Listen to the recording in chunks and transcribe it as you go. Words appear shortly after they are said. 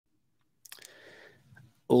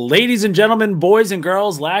Ladies and gentlemen, boys and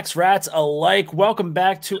girls, lax rats alike, welcome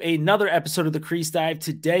back to another episode of the Crease Dive.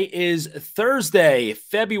 Today is Thursday,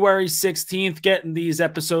 February 16th, getting these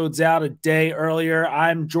episodes out a day earlier.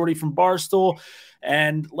 I'm Jordy from Barstool,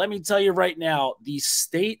 and let me tell you right now, the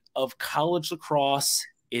state of college lacrosse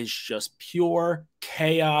is just pure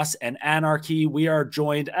chaos and anarchy. We are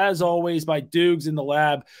joined, as always, by Dukes in the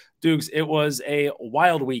lab. Dukes, it was a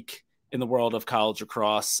wild week in the world of college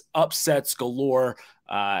lacrosse, upsets galore.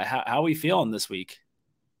 How are we feeling this week?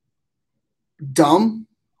 Dumb.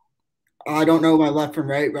 I don't know my left from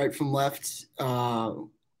right, right from left.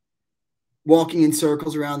 Walking in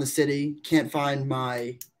circles around the city. Can't find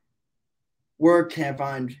my work. Can't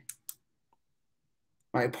find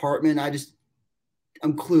my apartment.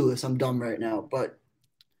 I'm clueless. I'm dumb right now. But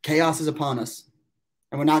chaos is upon us.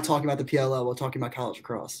 And we're not talking about the PLL. We're talking about college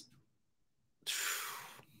lacrosse.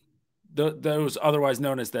 Those otherwise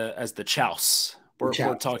known as the chouse.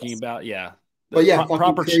 We're talking about, yeah. But yeah,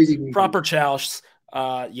 proper chouse.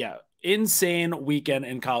 Yeah, insane weekend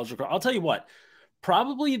in college lacrosse. I'll tell you what,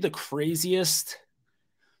 probably the craziest,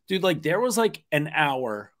 dude, like there was like an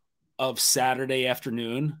hour of Saturday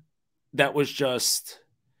afternoon that was just,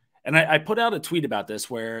 and I put out a tweet about this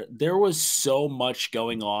where there was so much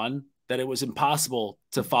going on that it was impossible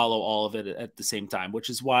to follow all of it at the same time,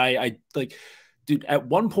 which is why dude, at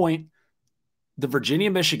one point, the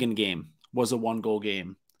Virginia-Michigan game was a one-goal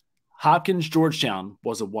game. Hopkins-Georgetown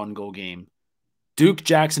was a one-goal game.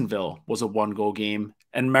 Duke-Jacksonville was a one-goal game.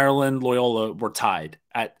 And Maryland-Loyola were tied.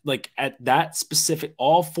 At that specific,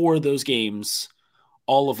 all four of those games,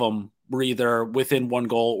 all of them were either within one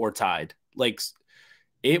goal or tied. Like,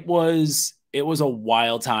 it was a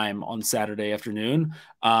wild time on Saturday afternoon.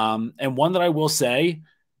 And one that I will say,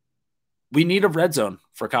 we need a red zone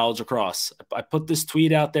for college lacrosse. I put this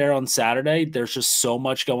tweet out there on Saturday. There's just so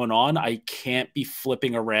much going on. I can't be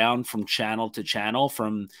flipping around from channel to channel,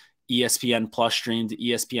 from ESPN Plus stream to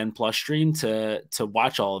ESPN Plus stream to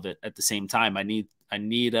watch all of it at the same time. I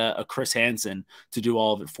need a Chris Hansen to do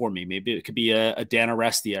all of it for me. Maybe it could be a Dan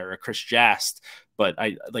Arestia or a Chris Jast, but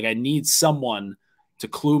I need someone to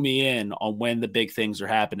clue me in on when the big things are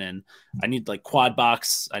happening. I need like quad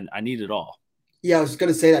box. I need it all. Yeah, I was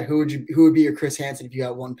going to say that. Who would be your Chris Hansen if you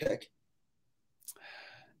got one pick?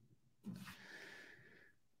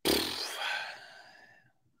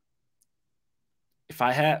 If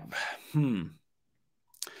I had,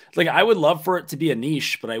 like I would love for it to be a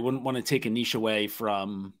niche, but I wouldn't want to take a niche away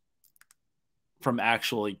from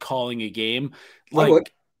actually calling a game.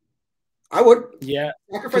 Like, I would. Yeah.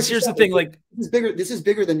 Because here's the thing, like this is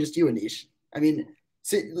bigger than just you, Anish. I mean,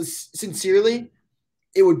 sincerely,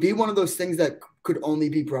 it would be one of those things that could only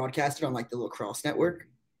be broadcasted on like the Lacrosse Network.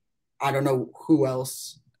 I don't know who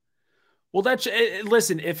else. Well,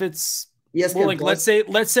 listen, if it's ESPN like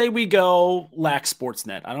let's say we go Lax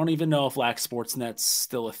Sportsnet. I don't even know if Lax Sportsnet's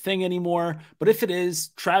still a thing anymore, but if it is,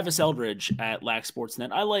 Travis Eldridge at Lax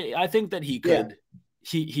Sportsnet, I think that he could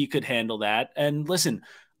he could handle that. And listen,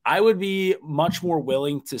 I would be much more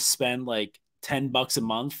willing to spend like $10 a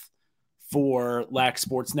month for Lax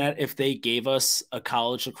Sportsnet if they gave us a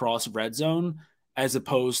college lacrosse red zone, as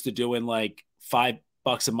opposed to doing like $5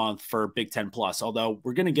 a month for Big Ten Plus. Although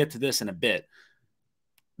we're going to get to this in a bit.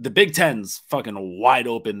 The Big Ten's fucking wide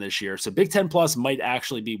open this year. So Big Ten Plus might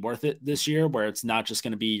actually be worth it this year, where it's not just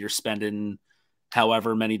going to be you're spending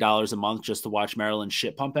however many dollars a month just to watch Maryland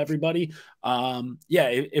shit pump everybody. Yeah,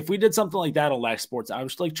 if we did something like that on Lax Sports, I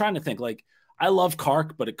was like trying to think, like, I love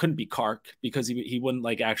Kark, but it couldn't be Kark because he wouldn't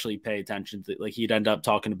like actually pay attention to, like, he'd end up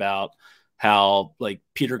talking about how like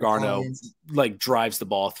Peter Garno like drives the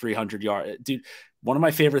ball 300 yards. Dude, one of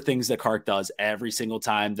my favorite things that Kark does every single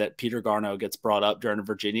time that Peter Garno gets brought up during a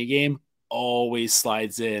Virginia game, always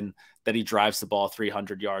slides in that he drives the ball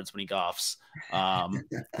 300 yards when he golfs. I'm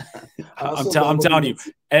telling you,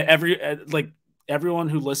 everyone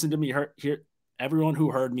who listened to me everyone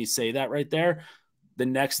who heard me say that right there, the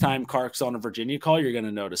next time Kark's on a Virginia call, you're going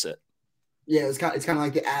to notice it. Yeah, it's kind of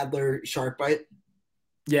like the Adler shark bite.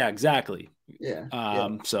 Yeah, exactly. Yeah.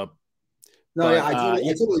 So. No, but, I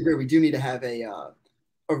totally agree. We do need to have a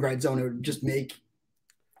red zone. It would just make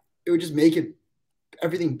it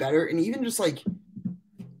everything better. And even just like,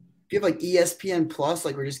 if you have like ESPN Plus,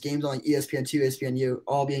 like we're just games on like ESPN2, ESPNU,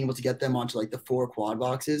 all being able to get them onto like the 4 quad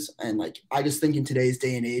boxes. And like, I just think in today's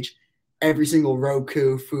day and age, every single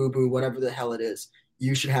Roku, Fubu, whatever the hell it is,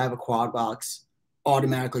 you should have a quad box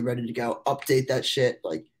automatically ready to go. Update that shit.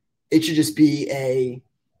 Like, it should just be a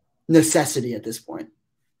necessity at this point.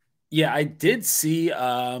 Yeah, I did see.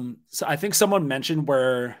 So I think someone mentioned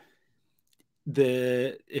where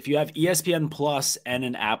if you have ESPN Plus and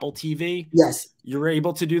an Apple TV, yes, you're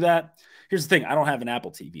able to do that. Here's the thing: I don't have an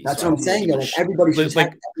Apple TV. That's so what I'm saying. Though, like everybody should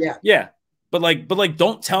like, yeah. Yeah. But like,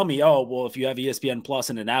 don't tell me, oh, well, if you have ESPN Plus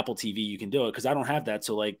and an Apple TV, you can do it, because I don't have that.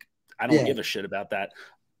 So like, I don't give a shit about that.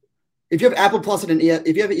 If you have Apple Plus and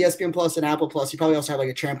if you have an ESPN Plus and Apple Plus, you probably also have like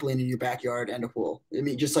a trampoline in your backyard and a pool. I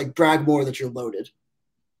mean, just like brag more that you're loaded.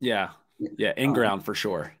 Yeah, in ground for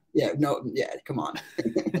sure. Yeah, no, yeah, come on.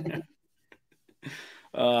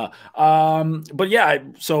 But yeah,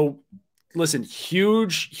 so listen,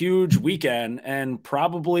 huge weekend, and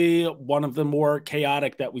probably one of the more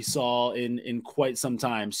chaotic that we saw in quite some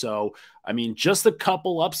time. So, I mean, just a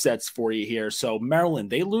couple upsets for you here. So Maryland,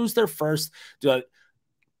 they lose their first,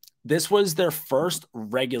 this was their first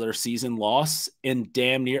regular season loss in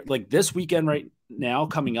damn near, like, this weekend right now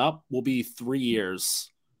coming up will be 3 years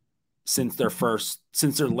since their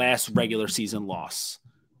last regular season loss.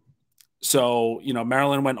 So,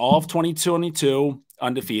 Maryland went all of 2022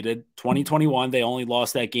 undefeated. 2021, they only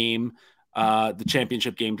lost that game, the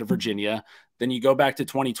championship game, to Virginia. Then you go back to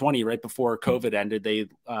 2020, right before COVID ended,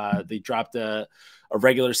 they dropped a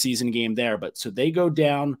regular season game there. But so they go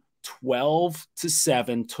down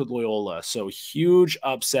 12-7 to Loyola. So huge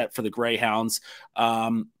upset for the Greyhounds.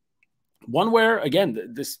 One where,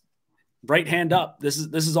 again, this right hand up, this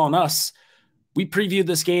is on us. We previewed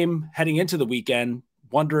this game heading into the weekend,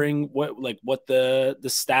 wondering what the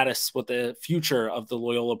status, what the future of the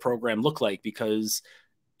Loyola program looked like, because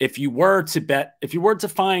if you were to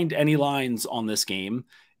find any lines on this game,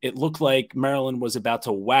 it looked like Maryland was about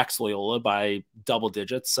to wax Loyola by double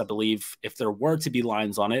digits. I believe if there were to be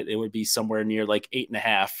lines on it, it would be somewhere near like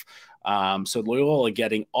 8.5. So Loyola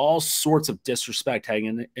getting all sorts of disrespect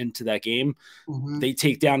hanging into that game. Mm-hmm. They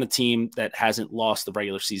take down a team that hasn't lost the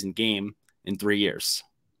regular season game in 3 years.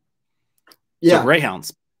 Yeah. So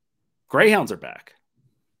Greyhounds are back.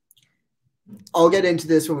 I'll get into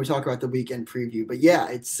this when we talk about the weekend preview, but yeah,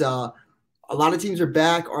 it's a lot of teams are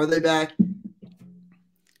back. Are they back?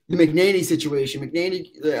 The McNaney situation.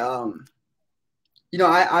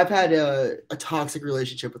 I've had a toxic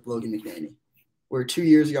relationship with Logan McNaney, where 2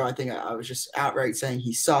 years ago, I think I was just outright saying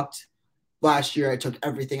he sucked. Last year, I took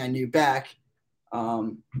everything I knew back.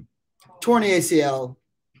 Torn ACL,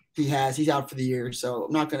 he's out for the year, so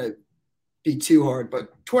I'm not going to be too hard,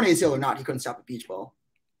 but torn ACL or not, he couldn't stop a beach ball.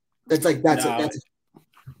 That's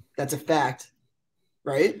a fact,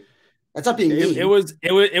 right? That's not being mean. It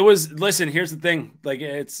was. Listen, here's the thing. Like,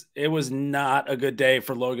 it was not a good day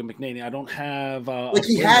for Logan McNaney. I don't have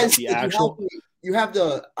he has the actual. You have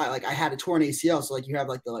the I had a torn ACL, so like you have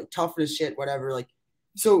like the toughness shit, whatever. Like,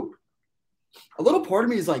 so a little part of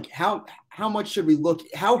me is like, how much should we look?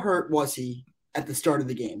 How hurt was he at the start of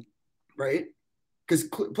the game, right? Because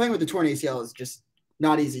playing with the torn ACL is just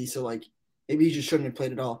not easy. So like maybe he just shouldn't have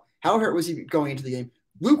played at all. How hurt was he going into the game?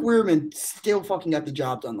 Luke Weirman still fucking got the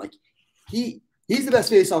job done. Like he's the best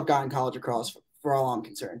face-off guy in college lacrosse for all I'm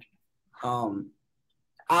concerned. I'm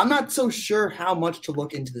not so sure how much to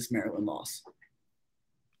look into this Maryland loss.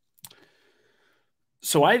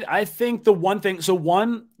 So I think the one thing,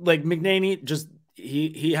 like McNaney just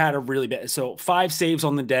he had a really bad, so 5 saves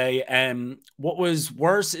on the day, and what was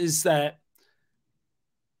worse is that,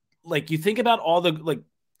 like, you think about all the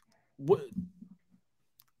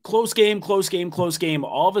close game.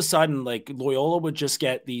 All of a sudden, like, Loyola would just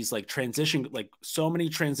get these so many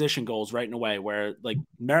transition goals right in a way, where like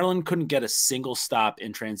Maryland couldn't get a single stop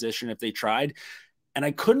in transition if they tried. And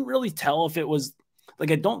I couldn't really tell if it was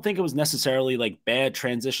I don't think it was necessarily like bad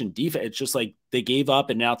transition defense. It's just like they gave up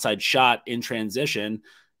an outside shot in transition.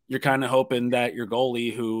 You're kind of hoping that your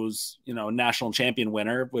goalie, who's, national champion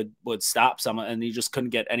winner, would stop someone, and he just couldn't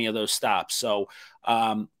get any of those stops. So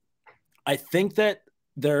I think that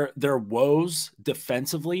their woes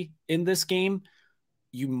defensively in this game,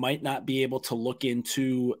 you might not be able to look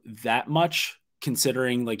into that much,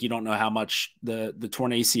 considering like you don't know how much the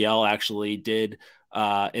torn ACL actually did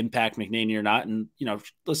impact McNaney or not. And,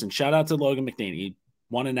 listen, shout out to Logan McNaney. He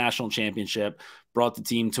won a national championship, brought the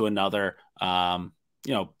team to another,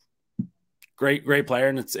 great player.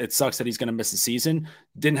 And it sucks that he's going to miss the season.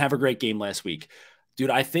 Didn't have a great game last week. Dude,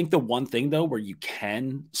 I think the one thing, though, where you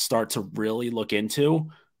can start to really look into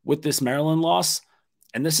with this Maryland loss,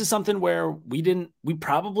 and this is something where we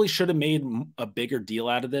probably should have made a bigger deal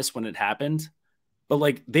out of this when it happened, but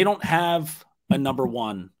like they don't have a number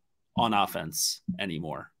one on offense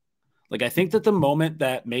anymore. Like, I think that the moment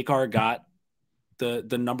that Makar got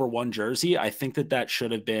the number one jersey, I think that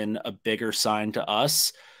should have been a bigger sign to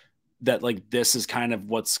us that like this is kind of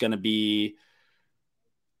what's going to be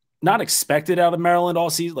not expected out of Maryland all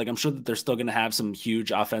season. Like, I'm sure that they're still going to have some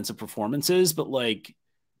huge offensive performances, but like,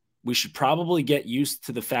 we should probably get used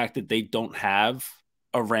to the fact that they don't have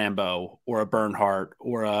a Rambo or a Bernhardt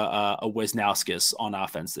or a Wisnauskas on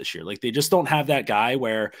offense this year. Like, they just don't have that guy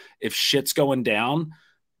where if shit's going down,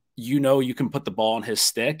 you can put the ball on his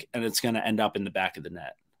stick and it's going to end up in the back of the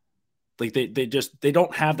net. Like, they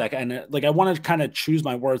don't have that guy. And like, I want to kind of choose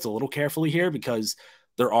my words a little carefully here because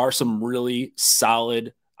there are some really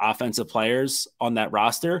solid offensive players on that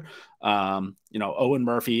roster. Owen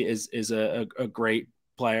Murphy is a great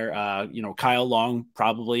player. Kyle Long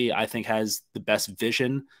probably, I think, has the best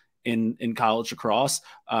vision in college lacrosse.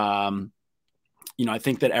 I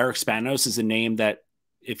think that Eric Spanos is a name that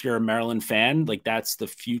if you're a Maryland fan, like, that's the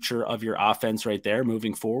future of your offense right there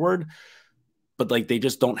moving forward. But like, they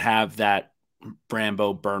just don't have that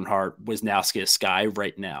Brambo, Bernhardt, Wisnauskas guy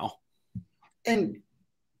right now. And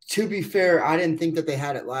to be fair, I didn't think that they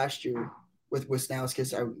had it last year with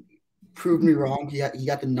Wisnauskas. Proved me wrong. He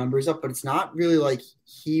got the numbers up, but it's not really like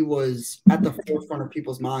he was at the forefront of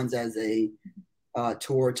people's minds as a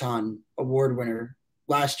Tewaaraton award winner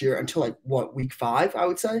last year until like week 5, I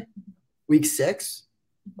would say, week 6.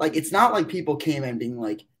 Like, it's not like people came in being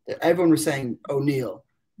like, everyone was saying O'Neal,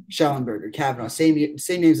 Schellenberger, Kavanaugh, same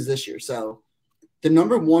names as this year. So the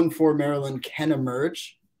number 1 for Maryland can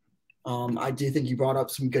emerge. I do think you brought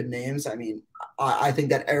up some good names. I mean, I think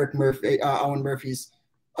that Owen Murphy's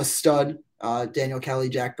a stud. Daniel Kelly,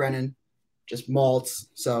 Jack Brennan, just malts.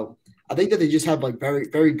 So I think that they just have like very,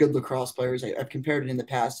 very good lacrosse players. I've compared it in the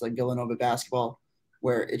past to like Villanova basketball,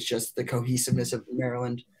 where it's just the cohesiveness of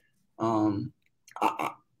Maryland. I'm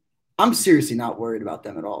seriously not worried about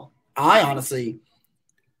them at all. I want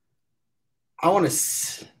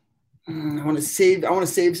to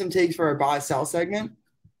save some takes for our buy sell segment.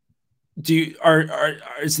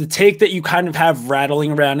 Is the take that you kind of have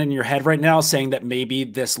rattling around in your head right now saying that maybe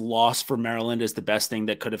this loss for Maryland is the best thing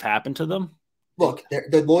that could have happened to them? Look,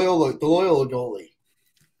 the Loyola goalie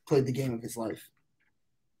played the game of his life.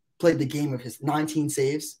 Played the game of his 19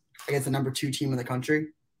 saves against the number 2 team in the country.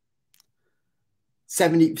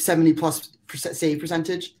 70 plus save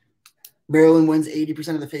percentage. Maryland wins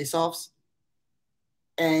 80% of the faceoffs.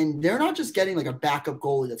 And they're not just getting like a backup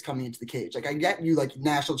goalie that's coming into the cage. Like, I get you, like,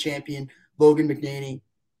 national champion Logan McNaney.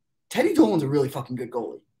 Teddy Dolan's a really fucking good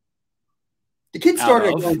goalie. The kid started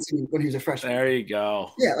at UNC when he was a freshman. There you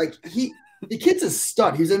go. Yeah, like the kid's a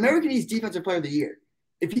stud. He was an American East Defensive Player of the Year.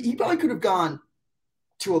 If he probably could have gone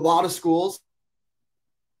to a lot of schools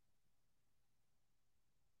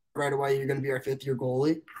right away. You're going to be our 5th-year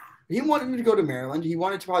goalie. He wanted to go to Maryland. He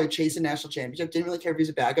wanted to probably chase a national championship. Didn't really care if he's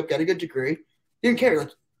a backup. Got a good degree. Didn't care.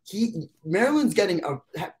 Like, Maryland's getting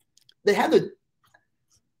they had the.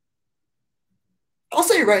 I'll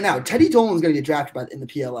say it right now. Teddy Dolan's going to get drafted in the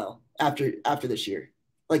PLL after this year.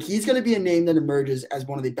 Like, he's going to be a name that emerges as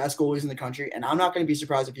one of the best goalies in the country, and I'm not going to be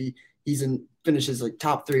surprised if finishes like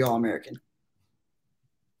top 3 All-American.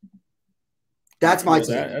 That's my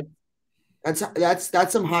take.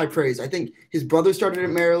 That's some high praise. I think his brother started at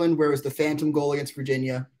Maryland, where it was the phantom goal against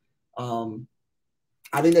Virginia.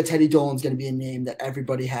 I think that Teddy Dolan's going to be a name that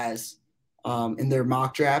everybody has in their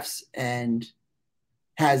mock drafts and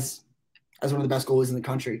has as one of the best goalies in the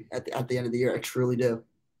country at the end of the year. I truly do.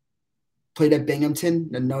 Played at Binghamton,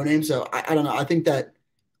 a no name. So I don't know. I think that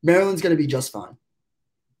Maryland's going to be just fine.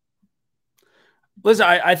 Listen,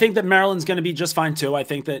 I think that Maryland's going to be just fine too. I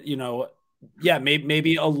think that,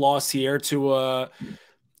 maybe a loss here to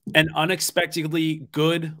an unexpectedly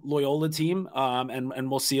good Loyola team. And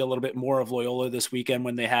we'll see a little bit more of Loyola this weekend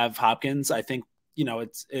when they have Hopkins. I think,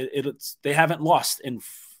 it's they haven't lost in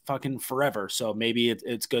fucking forever. So maybe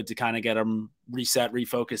it's good to kind of get them reset,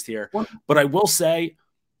 refocused here. But I will say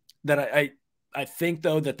that I think,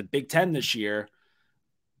 though, that the Big Ten this year,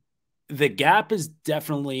 the gap is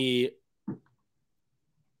definitely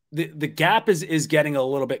the gap is getting a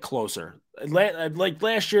little bit closer. Like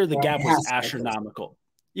last year, the gap was astronomical.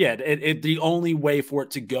 Yeah, the only way for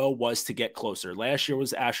it to go was to get closer. Last year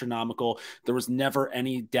was astronomical. There was never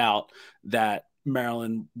any doubt that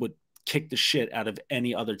Maryland would kick the shit out of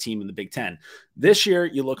any other team in the Big Ten. This year,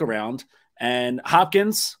 you look around, and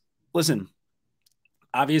Hopkins, listen,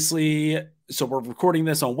 obviously, so we're recording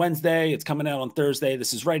this on Wednesday. It's coming out on Thursday.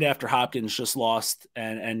 This is right after Hopkins just lost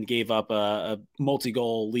and gave up a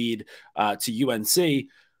multi-goal lead to UNC.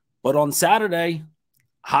 But on Saturday,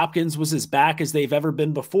 Hopkins was as back as they've ever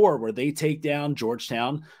been before, where they take down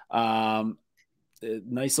Georgetown.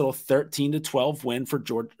 Nice little 13-12 win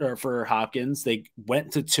for Hopkins. They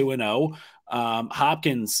went to 2-0.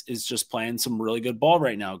 Hopkins is just playing some really good ball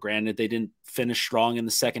right now. Granted, they didn't finish strong in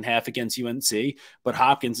the second half against UNC, but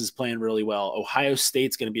Hopkins is playing really well. Ohio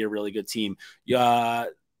State's going to be a really good team.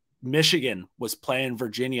 Michigan was playing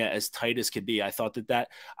Virginia as tight as could be. I thought that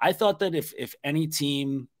if any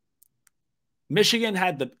team, Michigan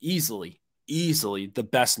had the easily the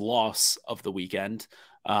best loss of the weekend.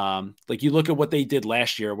 Like you look at what they did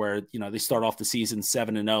last year where, they start off the season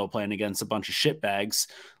 7-0 playing against a bunch of shitbags.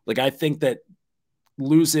 Like I think that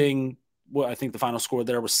losing, I think the final score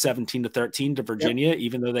there was 17-13 to Virginia, yep.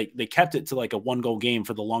 Even though they kept it to like a 1-goal game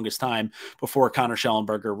for the longest time before Connor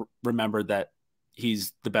Schellenberger remembered that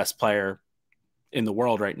he's the best player in the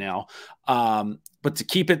world right now. But to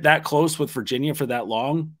keep it that close with Virginia for that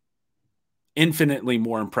long, infinitely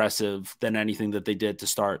more impressive than anything that they did to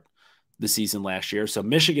start the season last year. So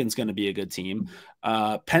Michigan's going to be a good team.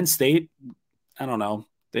 Penn State, I don't know.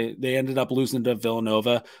 They ended up losing to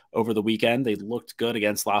Villanova over the weekend. They looked good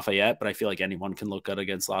against Lafayette, but I feel like anyone can look good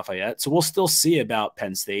against Lafayette. So we'll still see about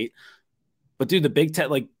Penn State. But dude, the Big Ten,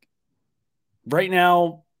 like right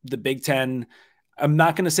now, the Big Ten, I'm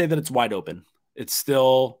not going to say that it's wide open. It's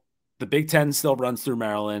still, the Big Ten still runs through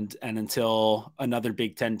Maryland. And until another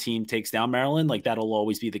Big Ten team takes down Maryland, like that'll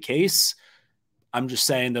always be the case. I'm just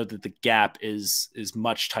saying, though, that the gap is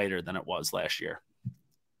much tighter than it was last year.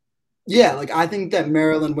 Yeah, like I think that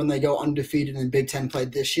Maryland, when they go undefeated in Big Ten play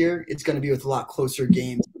this year, it's going to be with a lot closer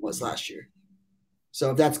games than it was last year.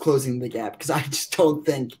 So if that's closing the gap, because I just don't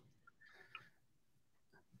think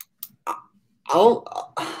I'll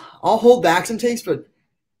hold back some takes, but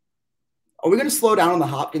are we going to slow down on the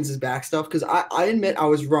Hopkins' back stuff? Because I admit I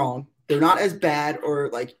was wrong. They're not as bad or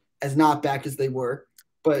like as not back as they were,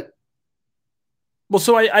 but. Well,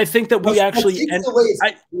 so I think that we actually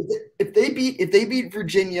if they beat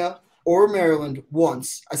Virginia or Maryland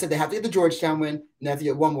once, I said they have to get the Georgetown win and they have to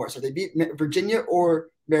get one more. So if they beat Virginia or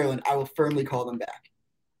Maryland, I will firmly call them back.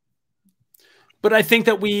 But I think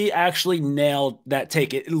that we actually nailed that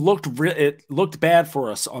take. It looked bad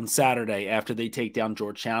for us on Saturday after they take down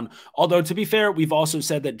Georgetown. Although to be fair, we've also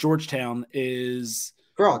said that Georgetown is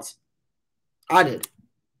frauds. I did.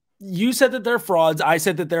 You said that they're frauds. I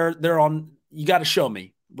said that they're on. You got to show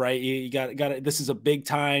me, right? You got to. This is a big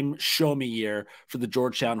time show me year for the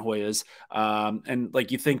Georgetown Hoyas. And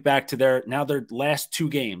like you think back to their last two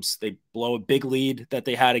games, they blow a big lead that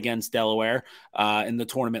they had against Delaware in the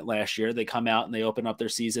tournament last year. They come out and they open up their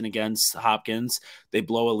season against Hopkins. They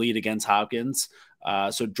blow a lead against Hopkins.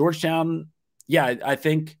 So Georgetown, yeah, I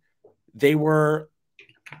think they were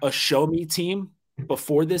a show me team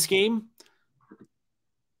before this game.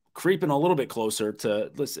 Creeping a little bit closer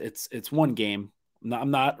to, listen, it's one game.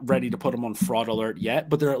 I'm not ready to put them on fraud alert yet,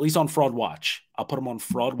 but they're at least on fraud watch. I'll put them on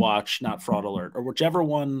fraud watch, not fraud alert, or whichever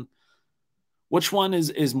one. Which one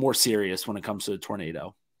is more serious when it comes to a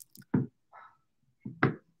tornado?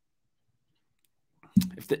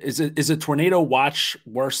 Is a tornado watch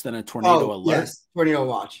worse than a tornado alert? Yes, tornado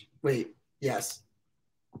watch. Wait, yes.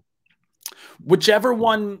 Whichever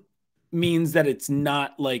one means that it's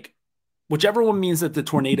not like. Whichever one means that the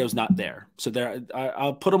tornado's not there. So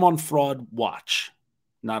I'll put them on fraud watch,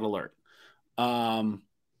 not alert. But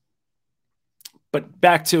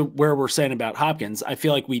back to where we're saying about Hopkins, I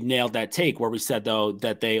feel like we nailed that take where we said, though,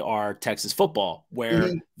 that they are Texas football,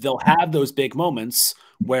 where they'll have those big moments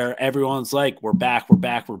where everyone's like, we're back,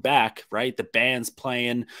 right? The band's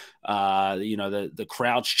playing, the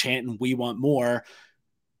crowd's chanting, we want more.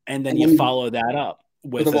 And then you follow that up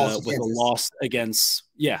with a loss against,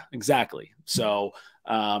 yeah, exactly. So,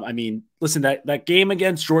 I mean, listen, that game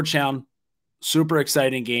against Georgetown, super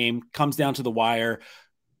exciting game, comes down to the wire.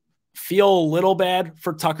 Feel a little bad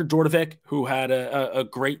for Tucker Dordevic, who had a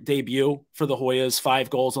great debut for the Hoyas, 5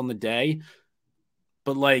 goals on the day.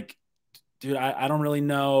 But like, dude, I don't really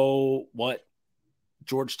know what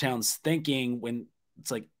Georgetown's thinking when it's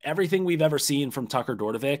like everything we've ever seen from Tucker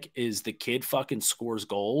Dordevic is the kid fucking scores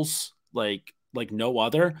goals like no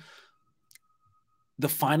other. The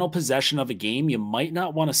final possession of a game, you might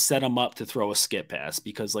not want to set him up to throw a skip pass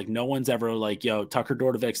because like no one's ever like, yo, Tucker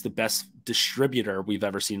Dordevic's the best distributor we've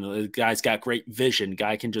ever seen. The guy's got great vision.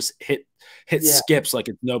 Guy can just hit skips like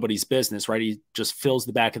it's nobody's business, right? He just fills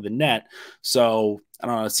the back of the net. So I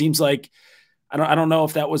don't know. It seems like I don't know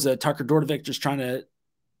if that was a Tucker Dordevic just trying to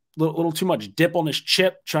little too much dip on his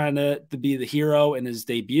chip, trying to be the hero in his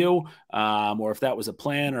debut, or if that was a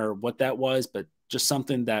plan or what that was, but just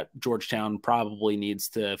something that Georgetown probably needs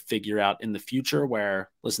to figure out in the future where,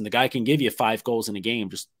 listen, the guy can give you 5 goals in a game.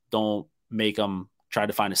 Just don't make him try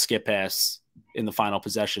to find a skip pass in the final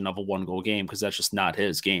possession of a 1-goal game because that's just not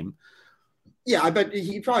his game. Yeah, I bet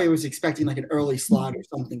he probably was expecting like an early slot or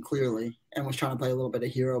something clearly, and was trying to play a little bit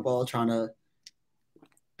of hero ball, trying to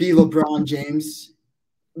be LeBron James,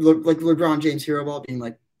 like LeBron James hero ball, being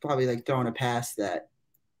like probably like throwing a pass that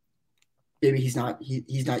maybe he's not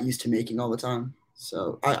used to making all the time.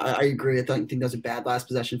 So I agree. I think that was a bad last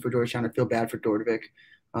possession for Georgetown. I feel bad for Dordovic.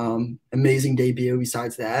 Amazing debut.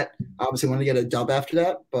 Besides that, obviously want to get a dub after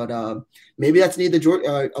that, but maybe that's needed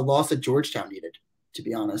a loss that Georgetown needed. To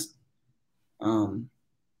be honest, I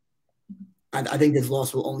think this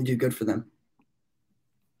loss will only do good for them.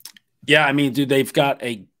 Yeah, I mean, dude, they've got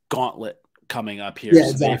a gauntlet coming up here.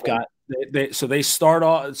 Yeah, So exactly. they start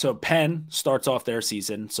off. So Penn starts off their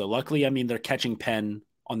season. So luckily, I mean, they're catching Penn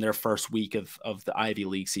on their first week of the Ivy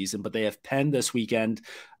League season, but they have Penn this weekend.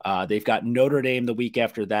 They've got Notre Dame the week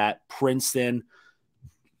after that, Princeton,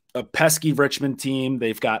 a pesky Richmond team.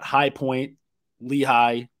 They've got High Point,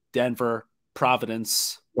 Lehigh, Denver,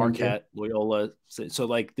 Providence, Marquette, Loyola. So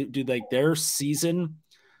like, dude, like their season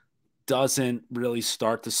doesn't really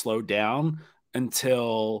start to slow down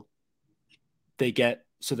until they get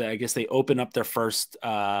so that I guess they open up their first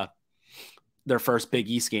Big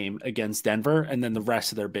East game against Denver, and then the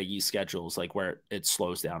rest of their Big East schedules like where it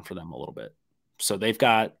slows down for them a little bit. So they've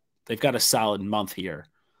got a solid month here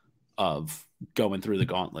of going through the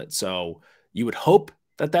gauntlet. So you would hope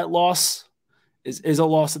that loss is a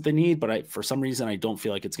loss that they need, but for some reason I don't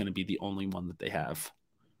feel like it's going to be the only one that they have.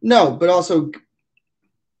 No, but also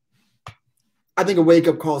I think a wake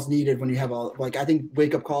up call is needed when you have I think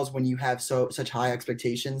wake up calls when you have such high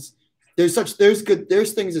expectations. There's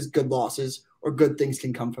things as good losses or good things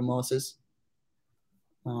can come from losses.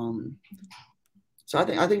 So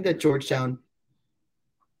I think that Georgetown.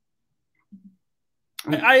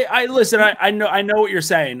 I listen. I know what you're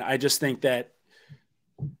saying. I just think that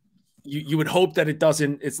you would hope that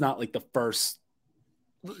it's not like the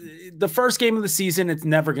first game of the season. It's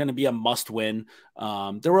never going to be a must win.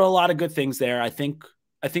 There were a lot of good things there. I think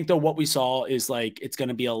though what we saw is like it's going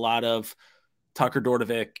to be a lot of Tucker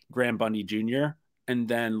Dordovic, Graham Bundy Jr., and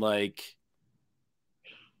then like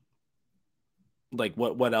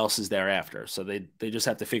what else is there after. So they just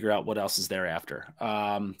have to figure out what else is there after.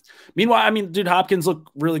 Meanwhile, I mean, dude, Hopkins looked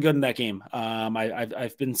really good in that game.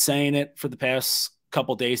 I've been saying it for the past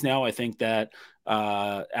couple days now. I think that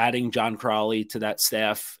adding John Crawley to that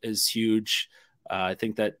staff is huge. I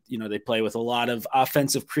think that, they play with a lot of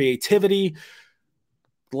offensive creativity,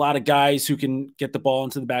 a lot of guys who can get the ball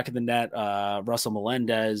into the back of the net. Russell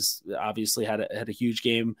Melendez obviously had a huge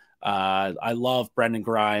game. I love Brendan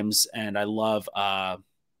Grimes, and I love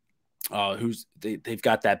they've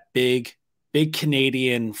got that big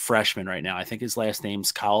Canadian freshman right now. I think his last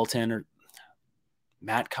name's Carlton or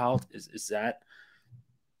Matt Carlton. Is that?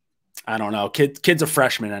 I don't know. Kid's a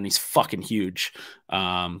freshman and he's fucking huge.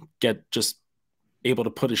 Just able to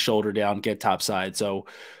put his shoulder down, get topside. So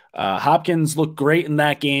Hopkins looked great in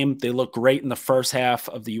that game. They looked great in the first half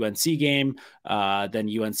of the UNC game. Then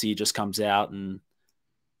UNC just comes out and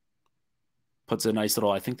puts a nice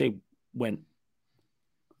little. I think they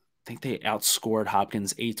outscored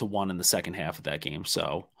Hopkins 8-1 in the second half of that game.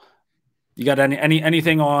 So you got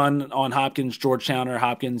anything on Hopkins, Georgetown, or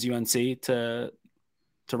Hopkins, UNC to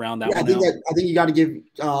round that one out? I think you got to give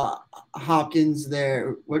Hopkins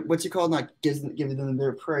their what's it called? Not giving them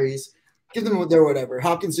their praise. Give them their whatever.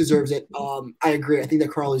 Hopkins deserves it. I agree. I think that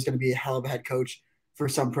Crawley's going to be a hell of a head coach for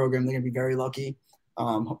some program. They're going to be very lucky.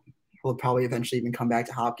 He'll probably eventually even come back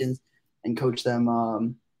to Hopkins and coach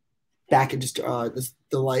them back in just this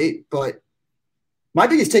delight. But my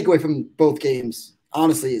biggest takeaway from both games,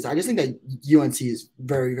 honestly, is I just think that UNC is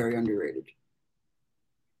very, very underrated.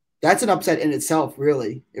 That's an upset in itself,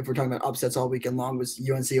 really. If we're talking about upsets all weekend long, was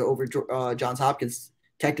UNC over Johns Hopkins.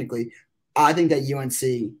 Technically, I think that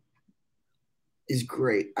UNC is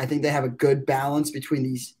great. I think they have a good balance between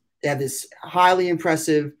these. They have this highly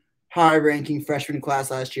impressive, high-ranking freshman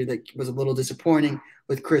class last year that was a little disappointing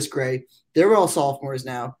with Chris Gray. They were all sophomores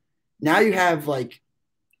now. Now you have like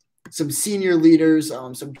some senior leaders,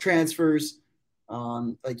 some transfers.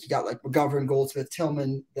 Like you got like McGovern, Goldsmith,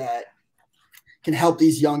 Tillman that can help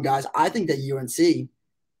these young guys. I think that UNC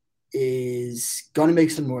is going to make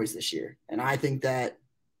some noise this year. And I think that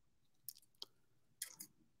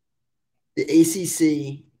the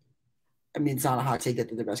ACC, I mean, it's not a hot take that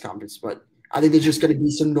they're the best conference, but I think there's just going to be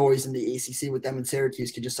some noise in the ACC with them, and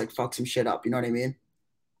Syracuse could just like fuck some shit up. You know what I mean?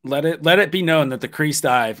 Let it be known that the Crease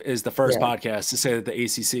Dive is the first podcast to say that the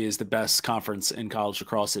ACC is the best conference in college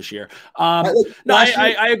lacrosse this year. I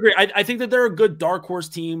agree. I think that they're a good dark horse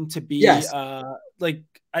team to be. Yes.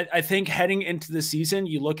 I think heading into the season,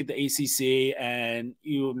 you look at the ACC and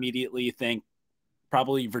you immediately think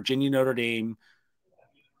probably Virginia, Notre Dame,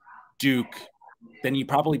 Duke. Then you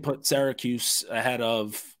probably put Syracuse ahead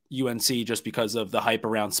of UNC just because of the hype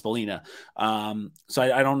around Spallina. So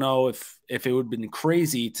I don't know if it would have been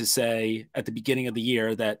crazy to say at the beginning of the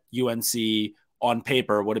year that UNC on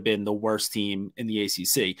paper would have been the worst team in the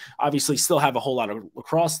ACC. Obviously, still have a whole lot of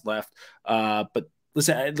lacrosse left, but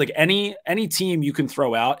listen, like any team you can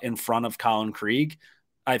throw out in front of Colin Krieg,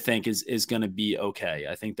 I think is going to be okay.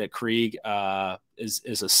 I think that Krieg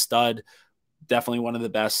is a stud, definitely one of the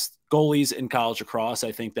best goalies in college lacrosse.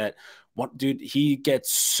 I think that dude, he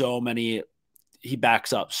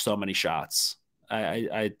backs up so many shots.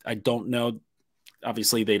 I don't know.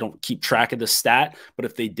 Obviously, they don't keep track of the stat, but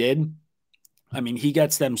if they did, I mean, he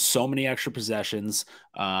gets them so many extra possessions,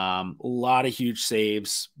 a lot of huge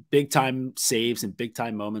saves, big time saves and big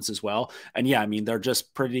time moments as well. And yeah, I mean, they're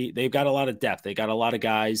just they've got a lot of depth. They got a lot of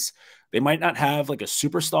guys. They might not have like a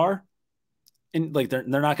superstar, and like they're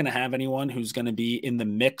not going to have anyone who's going to be in the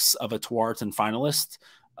mix of a Tewaaraton finalist,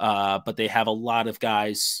 but they have a lot of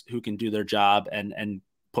guys who can do their job and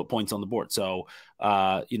put points on the board. So,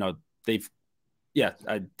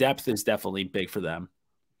 depth is definitely big for them.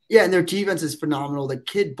 Yeah, and their defense is phenomenal. The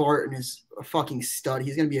kid Barton is a fucking stud.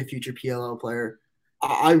 He's going to be a future PLO player.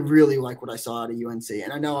 I really like what I saw out of UNC.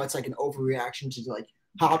 And I know it's like an overreaction to like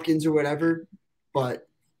Hopkins or whatever, but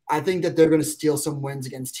I think that they're going to steal some wins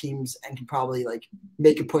against teams and can probably like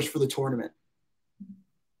make a push for the tournament.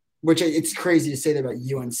 Which it's crazy to say that about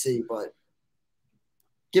UNC, but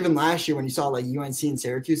given last year when you saw like UNC and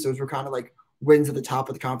Syracuse, those were kind of like wins at the top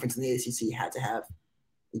of the conference in the ACC you had to have.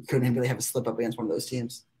 You couldn't really have a slip up against one of those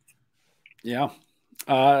teams. Yeah.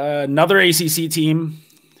 Another ACC team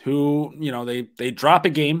who, they drop a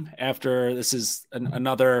game after this is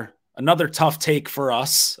another tough take for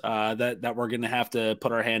us that we're going to have to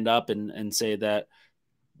put our hand up and say that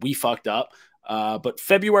we fucked up. But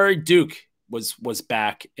February Duke was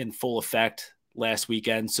back in full effect last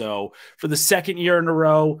weekend. So for the second year in a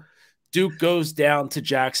row, Duke goes down to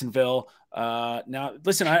Jacksonville. Now,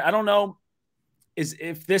 listen, I don't know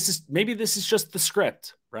if this is just the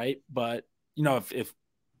script, right? But if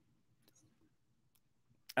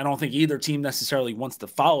I don't think either team necessarily wants to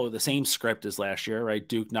follow the same script as last year, right?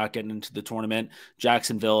 Duke not getting into the tournament,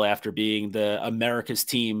 Jacksonville after being the America's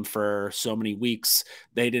team for so many weeks,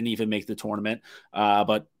 they didn't even make the tournament.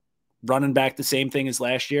 But running back the same thing as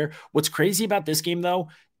last year. What's crazy about this game though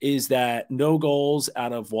is that no goals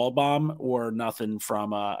out of Waldbaum or nothing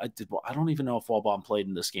from I don't even know if Waldbaum played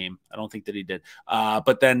in this game. I don't think that he did.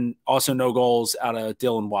 But then also no goals out of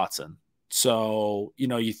Dylan Watson. So,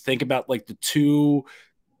 you think about like the two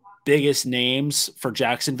biggest names for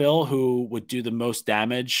Jacksonville who would do the most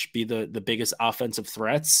damage, be the biggest offensive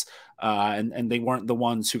threats. And they weren't the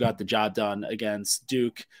ones who got the job done against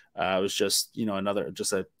Duke. It was just,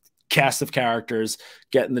 just a cast of characters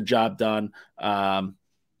getting the job done.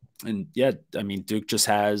 And yeah, I mean, Duke just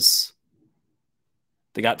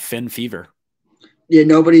they got Finn fever. Yeah,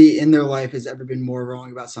 nobody in their life has ever been more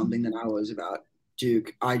wrong about something than I was about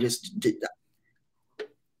Duke. I just did that.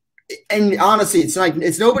 And honestly,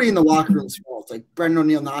 it's nobody in the locker room's fault. Like Brendan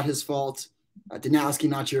O'Neill, not his fault. Danowski,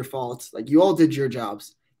 not your fault. Like you all did your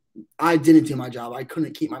jobs. I didn't do my job. I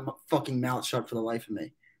couldn't keep my fucking mouth shut for the life of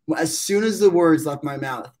me. As soon as the words left my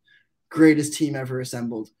mouth, greatest team ever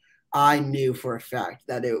assembled, I knew for a fact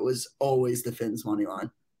that it was always the Finns money line.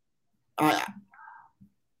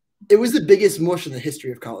 It was the biggest mush in the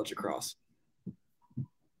history of college lacrosse.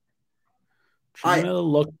 Trying to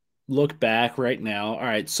look back right now. All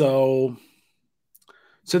right, so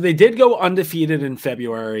they did go undefeated in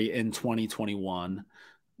February in 2021.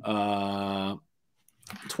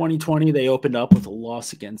 2020 they opened up with a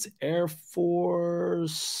loss against Air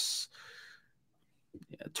Force.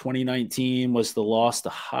 2019 was the loss to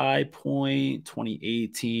High Point.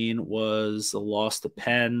 2018 was the loss to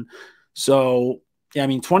Penn. So, yeah, I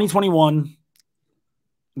mean, 2021,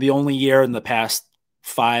 the only year in the past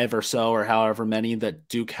 5 or so, or however many, that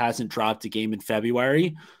Duke hasn't dropped a game in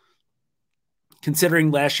February.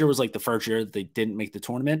 Considering last year was like the first year that they didn't make the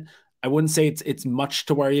tournament, I wouldn't say it's much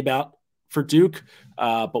to worry about for Duke.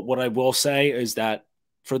 But what I will say is that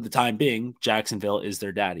for the time being, Jacksonville is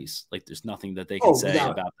their daddies. Like there's nothing that they can say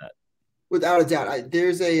about that. Without a doubt.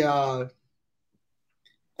 There's a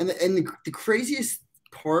and the craziest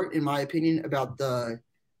part, in my opinion, about the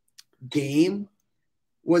game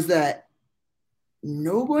was that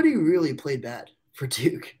nobody really played bad for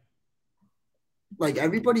Duke. Like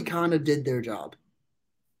everybody kind of did their job.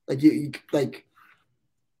 Like you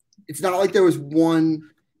it's not like there was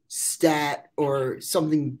one stat or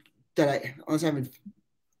something that unless I haven't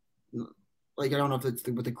like I don't know if it's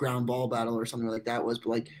with the ground ball battle or something like that was, but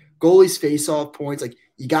like goalies face off points, like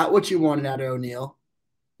you got what you wanted out of O'Neill.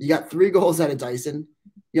 You got 3 goals out of Dyson.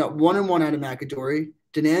 You got 1 and 1 out of McAdory.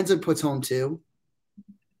 Denanza puts home 2.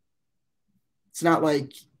 It's not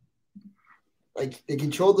like they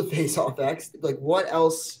controlled the face-off X. Like what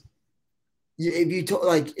else? If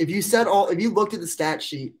you looked at the stat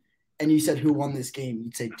sheet and you said who won this game,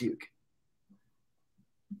 you'd say Duke.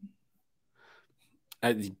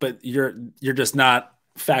 But you're just not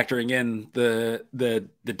factoring in the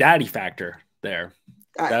daddy factor there.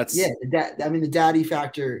 That's the daddy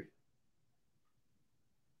factor.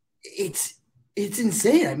 It's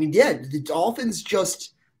insane. I mean, yeah, the Dolphins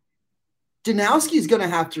just Danowski is going to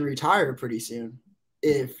have to retire pretty soon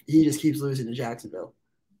if he just keeps losing to Jacksonville.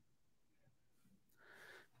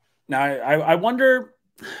 Now, I wonder,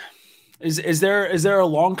 is there a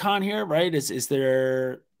long con here, right? Is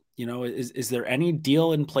there, is there any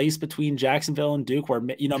deal in place between Jacksonville and Duke where,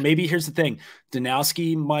 maybe here's the thing,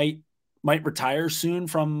 Danowski might retire soon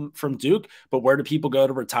from Duke, but where do people go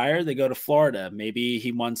to retire? They go to Florida. Maybe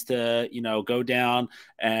he wants to, go down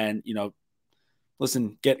and,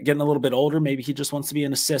 listen, getting a little bit older. Maybe he just wants to be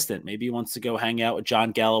an assistant. Maybe he wants to go hang out with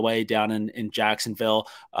John Galloway down in Jacksonville.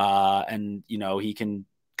 And, he can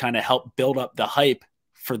kind of help build up the hype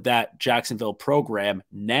for that Jacksonville program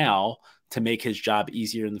now to make his job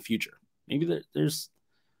easier in the future. Maybe there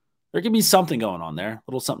can be something going on there, a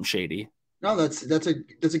little something shady. No, that's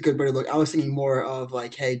a good way to look. I was thinking more of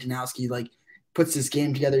like, hey, Danowski like puts this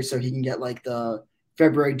game together so he can get like the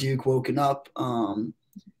February Duke woken up,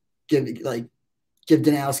 give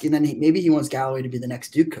Danowski, and then maybe he wants Galloway to be the next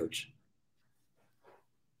Duke coach.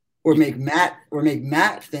 Or make Matt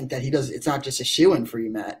think that it's not just a shoo-in for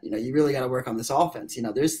you, Matt. You really got to work on this offense.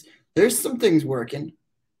 There's some things working.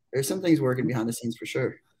 There's some things working behind the scenes for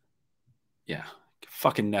sure. Yeah.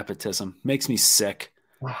 Fucking nepotism. Makes me sick.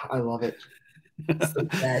 I love it. It's the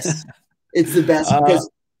best. It's the best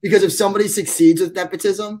because if somebody succeeds with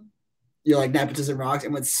nepotism, you're like, nepotism rocks.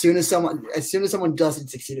 And as soon as someone doesn't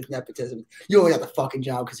succeed with nepotism, you only got the fucking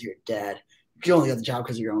job because of your dad. You only got the job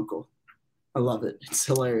because of your uncle. I love it. It's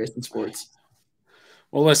hilarious in sports.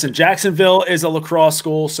 Well, listen, Jacksonville is a lacrosse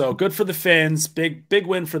school, so good for the Finns. Big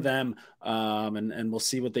win for them. And we'll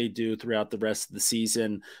see what they do throughout the rest of the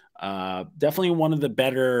season. Definitely one of the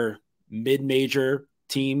better mid-major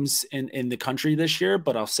teams in the country this year,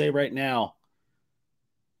 but I'll say right now,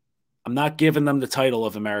 I'm not giving them the title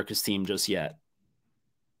of America's team just yet.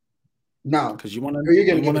 No, because you want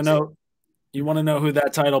to know who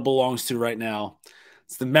that title belongs to right now.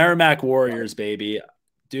 It's the Merrimack Warriors, baby.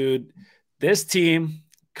 Dude, this team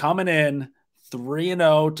coming in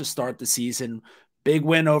 3-0 to start the season. Big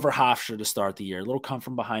win over Hofstra to start the year. A little come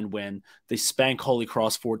from behind win. They spank Holy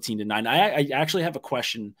Cross 14-9. I actually have a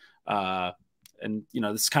question. And,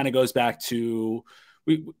 this kind of goes back to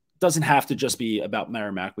doesn't have to just be about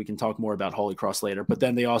Merrimack. We can talk more about Holy Cross later. But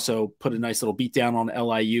then they also put a nice little beat down on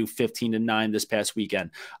LIU 15-9 this past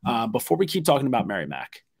weekend. Before we keep talking about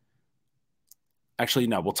Merrimack, actually,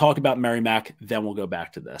 no, we'll talk about Merrimack, then we'll go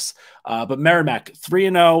back to this. But Merrimack,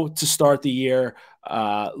 3-0 to start the year.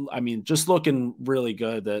 Just looking really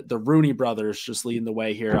good. The Rooney brothers just leading the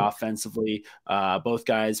way here offensively. Both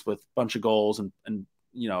guys with a bunch of goals and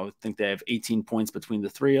I think they have 18 points between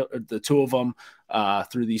the two of them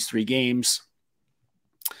through these 3 games.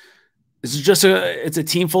 This is just it's a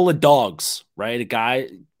team full of dogs, right?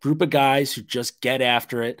 Group of guys who just get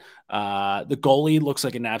after it. The goalie looks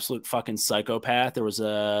like an absolute fucking psychopath. There was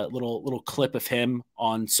a little clip of him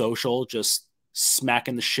on social just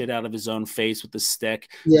smacking the shit out of his own face with the stick.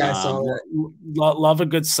 Yeah, I saw that. Love a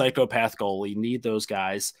good psychopath goalie. Need those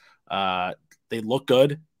guys. They look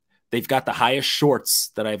good. They've got the highest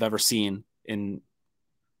shorts that I've ever seen in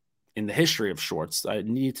the history of shorts. I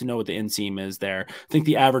need to know what the inseam is there. I think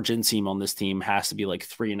the average inseam on this team has to be like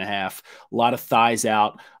 3.5. A lot of thighs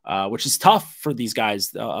out, which is tough for these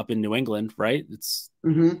guys up in New England, right? It's,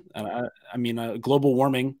 global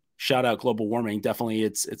warming. Shout out global warming. Definitely,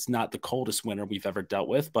 it's not the coldest winter we've ever dealt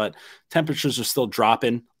with, but temperatures are still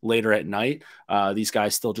dropping later at night. These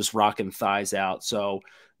guys still just rocking thighs out. So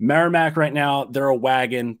Merrimack right now, they're a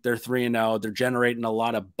wagon. They're 3-0. They're generating a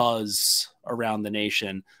lot of buzz around the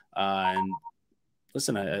nation. And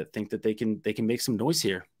listen, I think that they can make some noise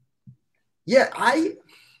here. Yeah,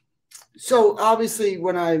 so obviously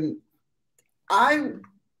I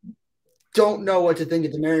don't know what to think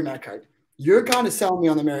of the Merrimack hype. You're kind of selling me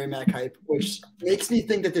on the Merrimack hype, which makes me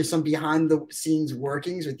think that there's some behind the scenes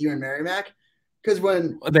workings with you and Merrimack. Because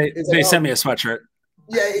when they sent me a sweatshirt.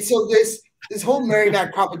 Yeah, so this whole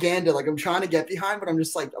Merrimack propaganda, like I'm trying to get behind, but I'm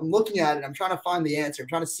just like, I'm looking at it, I'm trying to find the answer, I'm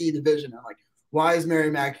trying to see the vision. I'm like, why is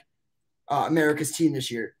Merrimack America's team this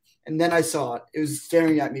year? And then I saw it. It was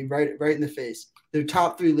staring at me right in the face. Their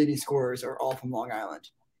top 3 leading scorers are all from Long Island.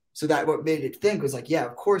 So that what made it think was like, yeah,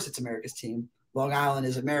 of course it's America's team. Long Island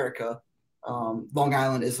is America. Long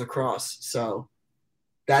Island is lacrosse. So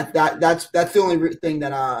that's the only thing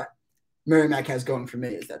that Merrimack has going for me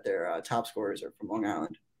is that their top scorers are from Long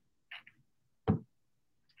Island.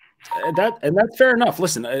 And that's fair enough.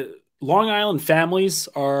 Listen, Long Island families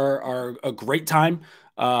are a great time.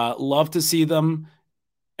 Love to see them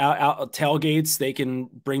out tailgates. They can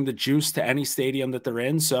bring the juice to any stadium that they're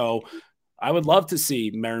in. So I would love to see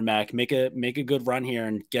Merrimack make a good run here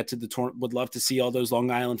and get to the tournament. Would love to see all those Long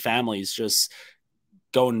Island families just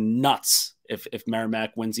go nuts if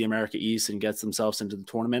Merrimack wins the America East and gets themselves into the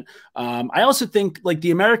tournament. I also think like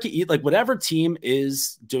the America East, like whatever team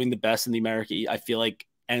is doing the best in the America East, I feel like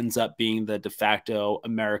ends up being the de facto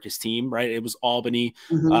America's team, right? It was Albany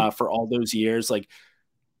for all those years. Like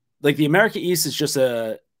the America East is just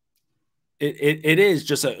it is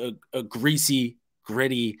just a greasy,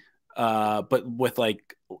 gritty, but with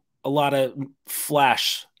like a lot of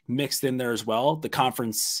flash mixed in there as well. The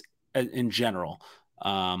conference in general,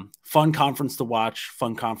 fun conference to watch,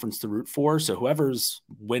 fun conference to root for. So whoever's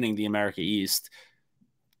winning the America East,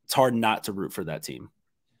 it's hard not to root for that team.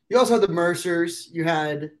 You also had the Mercers. You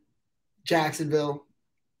had Jacksonville.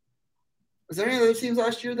 Was there any other teams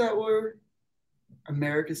last year that were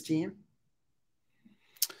America's team?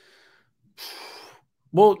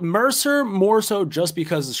 Well, Mercer more so just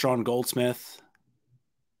because of Sean Goldsmith.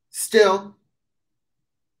 Still.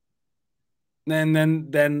 And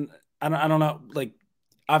then I don't know. Like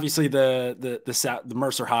obviously the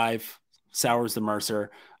Mercer Hive sours the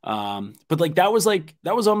Mercer, but like that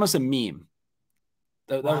was almost a meme.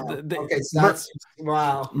 Wow. Okay, so that's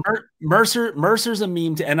wow. Mercer's a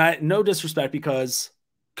meme, and I no disrespect because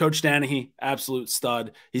Coach Danahy, absolute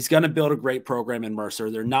stud. He's going to build a great program in Mercer.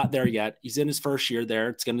 They're not there yet. He's in his first year there.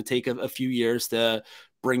 It's going to take a few years to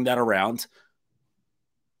bring that around.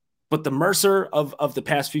 But the Mercer of the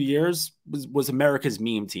past few years was America's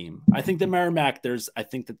meme team. I think the Merrimack, I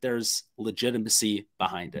think that there's legitimacy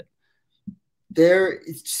behind it.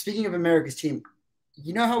 Speaking of America's team,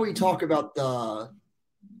 you know how we talk about the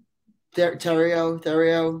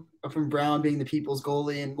Theriot from Brown being the people's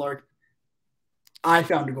goalie, and Lark, I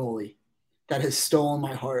found a goalie that has stolen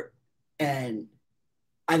my heart, and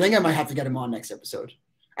I think I might have to get him on next episode.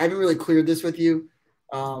 I haven't really cleared this with you.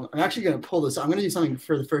 I'm actually going to pull this. I'm going to do something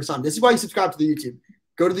for the first time. This is why you subscribe to the YouTube.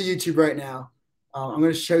 Go to the YouTube right now. I'm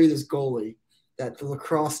going to show you this goalie that the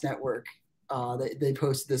Lacrosse Network, they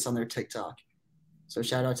posted this on their TikTok. So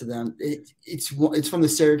shout out to them. It's from the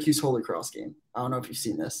Syracuse Holy Cross game. I don't know if you've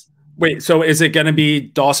seen this. Wait, so is it going to be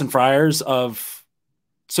Dawson Friars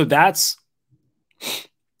so that's.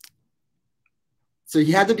 So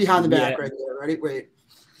he had the behind the back right there. Ready? Wait.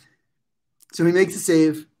 So he makes a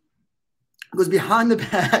save. Goes behind the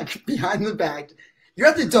back. You're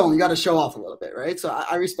at the dome. You got to show off a little bit, right? So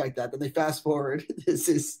I respect that. Then they fast forward. This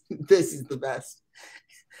is the best.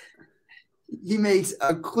 He makes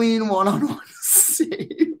a clean one-on-one save.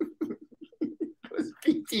 It was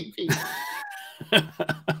PTP.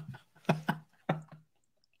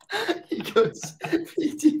 He goes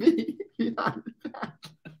PTP behind the back.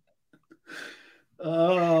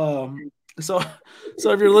 So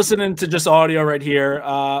if you're listening to just audio right here,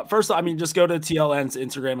 first, I mean, just go to TLN's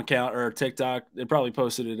Instagram account or TikTok. They probably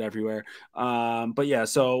posted it everywhere. But yeah,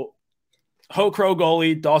 so Ho Crow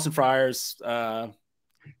goalie, Dawson Friars,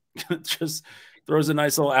 just throws a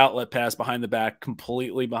nice little outlet pass behind the back,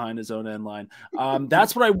 completely behind his own end line.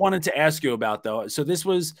 That's what I wanted to ask you about, though. So this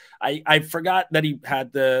was, I forgot that he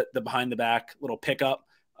had the behind the back little pickup.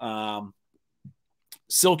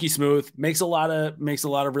 Silky smooth, makes a lot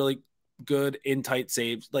of really good in tight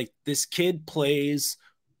saves. Like this kid plays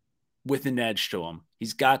with an edge to him.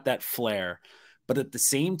 He's got that flair, but at the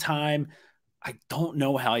same time, I don't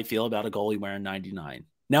know how I feel about a goalie wearing 99.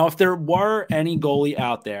 Now, if there were any goalie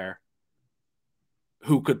out there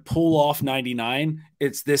who could pull off 99,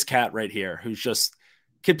 it's this cat right here, who's just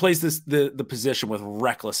kid plays the position with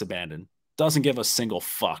reckless abandon. Doesn't give a single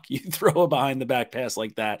fuck. You throw a behind the back pass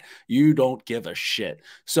like that, you don't give a shit.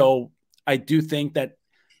 So I do think that,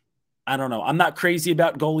 I don't know, I'm not crazy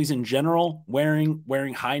about goalies in general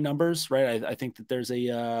wearing high numbers, right? I think that there's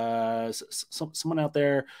someone out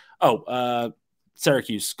there.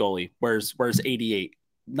 Syracuse goalie wears 88.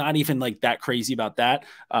 Not even like that crazy about that.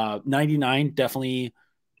 99 definitely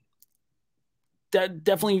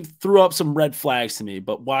threw up some red flags to me,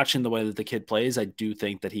 but watching the way that the kid plays, I do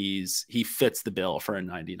think that he fits the bill for a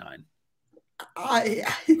 99. I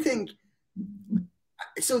think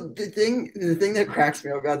So the thing that cracks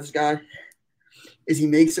me up about this guy is he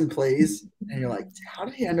makes some plays, and you're like, how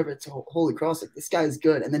did he end up at Holy Cross? Like, this guy is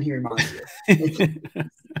good, and then he reminds you.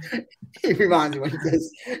 He reminds me when he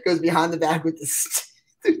goes behind the back with the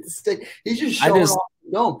stick. He's just showing off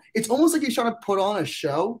the dome. It's almost like he's trying to put on a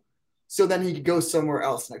show, so then he could go somewhere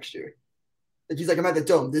else next year. Like he's like, I'm at the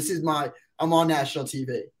Dome. I'm on national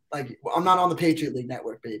TV. Like I'm not on the Patriot League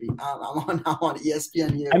network, baby. I'm on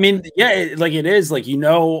ESPN. I mean, yeah, like it is like,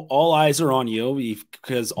 all eyes are on you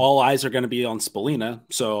because all eyes are going to be on Spallina.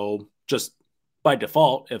 So just by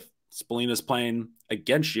default, if Spallina's playing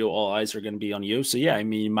against you, all eyes are going to be on you. So yeah, I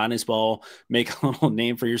mean, you might as well make a little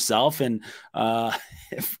name for yourself, and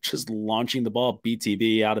if just launching the ball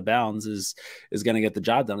BTB out of bounds is going to get the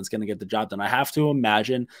job done, it's going to get the job done. I have to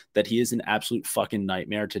imagine that he is an absolute fucking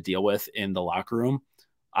nightmare to deal with in the locker room.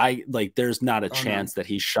 There's not a chance that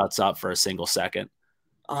he shuts up for a single second.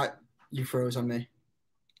 You froze on me.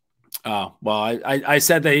 Oh, well, I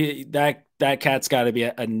said that cat's got to be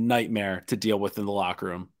a nightmare to deal with in the locker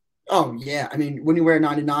room. Oh yeah, I mean, when you wear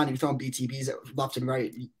 99, you're throwing BTBs left and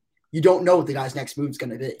right. You don't know what the guy's next move is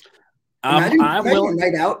going to be. Imagine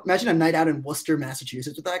a night out in Worcester,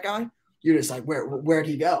 Massachusetts with that guy. You're just like, where'd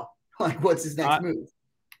he go? Like, what's his next move?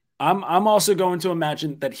 I'm also going to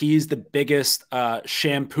imagine that he's the biggest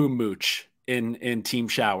shampoo mooch in team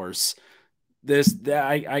showers.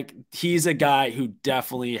 He's a guy who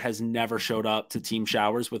definitely has never showed up to team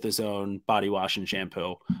showers with his own body wash and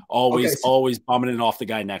shampoo. Always bumming it off the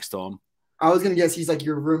guy next to him. I was gonna guess he's like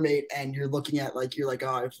your roommate, and you're looking at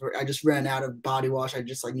oh, I just ran out of body wash. I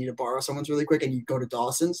just need to borrow someone's really quick, and you go to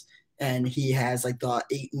Dawson's, and he has like the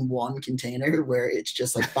 8-in-1 container where it's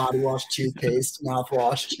just like body wash, toothpaste,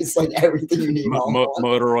 mouthwash, just like everything you need.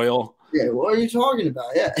 Motor oil. Yeah, what are you talking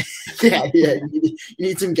about? Yeah, yeah. You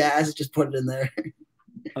need some gas, just put it in there.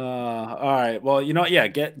 All right. Well,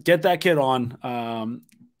 get that kid on.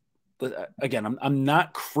 Again, I'm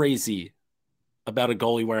not crazy about a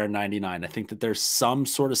goalie wearing 99. I think that there's some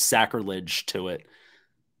sort of sacrilege to it,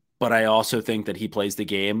 but I also think that he plays the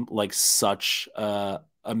game like such a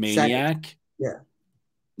maniac.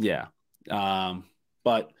 Yeah.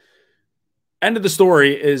 But end of the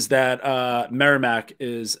story is that Merrimack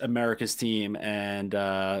is America's team, and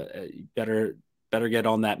better get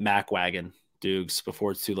on that Mac wagon, Dukes,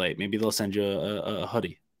 before it's too late. Maybe they'll send you a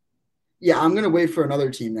hoodie. Yeah, I'm gonna wait for another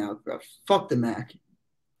team now. Fuck the Mac.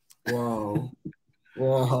 Whoa.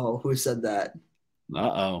 Who said that?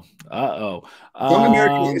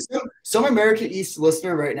 Some American East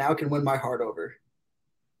listener right now can win my heart over.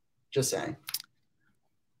 Just saying.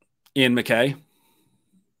 Ian McKay.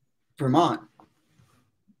 Vermont.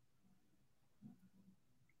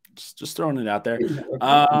 Just throwing it out there.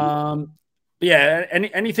 Yeah.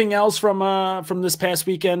 Anything else from this past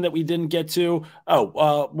weekend that we didn't get to?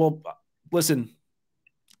 Well, listen.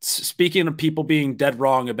 Speaking of people being dead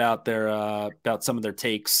wrong about about some of their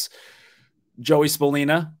takes, Joey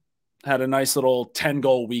Spallina had a nice little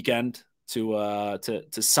 10-goal weekend to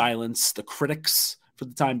silence the critics for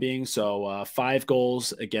the time being. So 5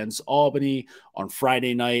 goals against Albany on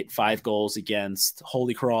Friday night, 5 goals against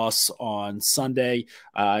Holy Cross on Sunday.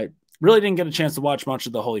 Really didn't get a chance to watch much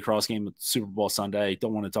of the Holy Cross game with Super Bowl Sunday.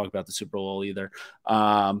 Don't want to talk about the Super Bowl either.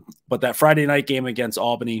 But that Friday night game against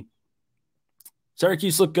Albany,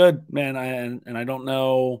 Syracuse looked good, man. And I don't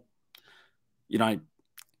know, I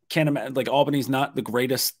can't imagine, like, Albany's not the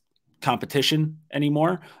greatest competition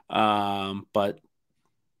anymore. But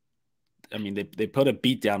I mean, they put a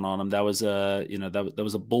beat down on them. That was that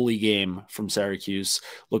was a bully game from Syracuse.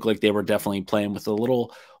 Looked like they were definitely playing with a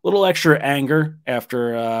little extra anger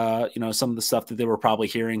after some of the stuff that they were probably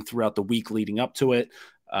hearing throughout the week leading up to it.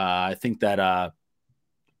 I think that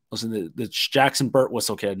the Jackson Burt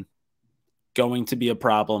Whistle kid going to be a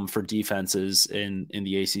problem for defenses in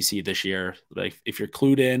the ACC this year. Like, if you're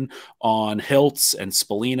clued in on Hiltz and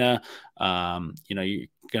Spallina, you're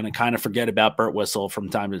going to kind of forget about Burt Whistle from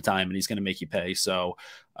time to time, and he's going to make you pay. So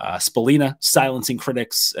Spallina silencing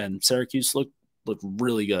critics, and Syracuse looked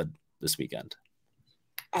really good this weekend.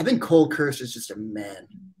 I think Cole Kirsch is just a man.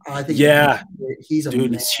 I think he's a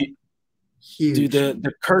dude, man. Huge. Dude,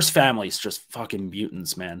 the Kirsch family is just fucking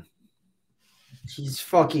mutants, man. He's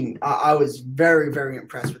fucking I was very, very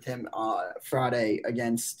impressed with him Friday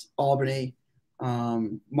against Albany.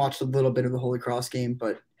 Watched a little bit of the Holy Cross game,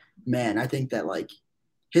 but man, I think that like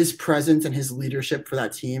his presence and his leadership for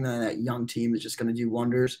that team and that young team is just going to do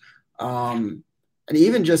wonders. And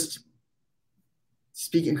even just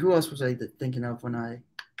speaking, who else was I thinking of when I?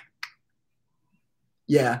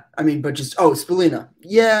 Yeah, I mean, but just Spallina.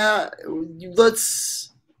 Yeah,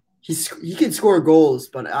 he can score goals,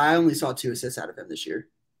 but I only saw 2 assists out of him this year.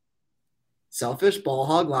 Selfish, ball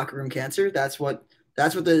hog, locker room cancer. That's what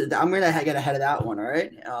I'm gonna get ahead of that one. All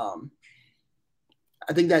right.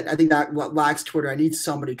 I think that what lacks Twitter. I need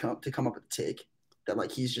somebody to come up with a take that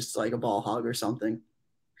like he's just like a ball hog or something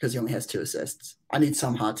because he only has 2 assists. I need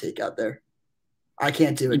some hot take out there. I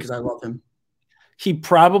can't do it because I love him. He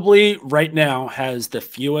probably right now has the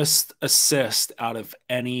fewest assists out of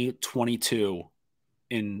any 22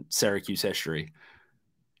 in Syracuse history.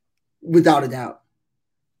 Without a doubt.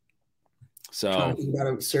 So I'm trying to think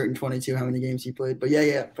about a certain 22, how many games he played. But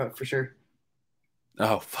yeah, for sure.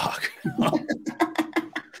 Oh, fuck.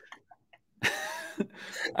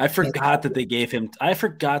 I forgot that they gave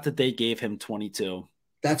him 22.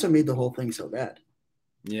 That's what made the whole thing so bad.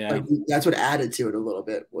 Yeah. Like, that's what added to it a little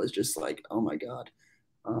bit, was just like, oh my God.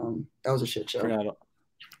 That was a shit show.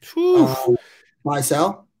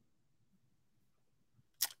 Buy-sell?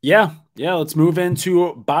 Yeah. Let's move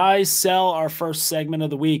into buy-sell, our first segment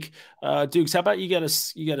of the week. Dukes, how about you get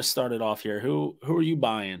us started off here? Who are you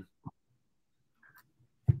buying?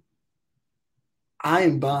 I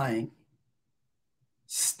am buying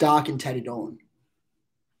stock in Teddy Dolan.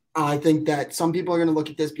 I think that some people are going to look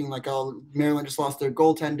at this being like, oh, Maryland just lost their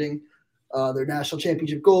goaltending, their national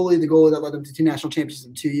championship goalie, the goalie that led them to 2 national championships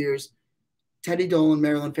in 2 years. Teddy Dolan,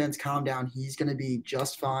 Maryland fans, calm down. He's going to be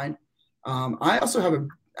just fine. I also have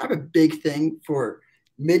a big thing for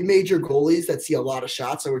mid-major goalies that see a lot of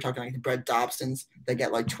shots. So we're talking like the Brett Dobsons that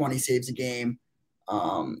get like 20 saves a game.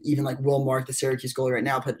 Even like Will Mark, the Syracuse goalie right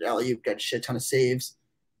now, put at LU, got a shit ton of saves.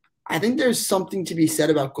 I think there's something to be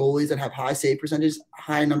said about goalies that have high save percentages,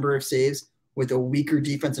 high number of saves with a weaker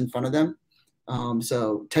defense in front of them.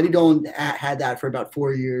 So Teddy Dolan had that for about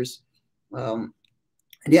 4 years. And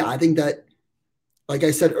yeah, I think that, like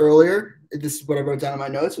I said earlier, this is what I wrote down in my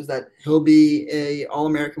notes, was that he'll be a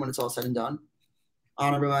All-American when it's all said and done.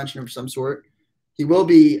 Honorable mention of some sort. He will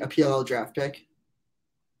be a PLL draft pick.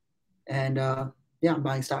 And yeah, I'm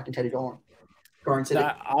buying stock in Teddy Dolan. Garden City.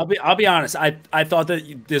 I'll be honest. I thought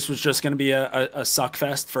that this was just going to be a suck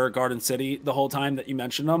fest for Garden City the whole time that you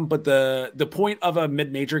mentioned them. But the point of a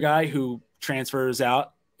mid-major guy who transfers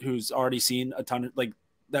out, who's already seen a ton of like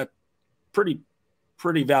that, pretty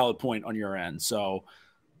valid point on your end. So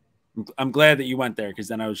I'm glad that you went there, because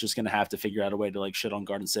then I was just going to have to figure out a way to like shit on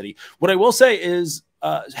Garden City. What I will say is,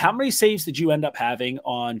 how many saves did you end up having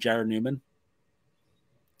on Jared Newman?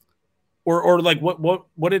 Or like what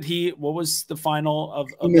was the final of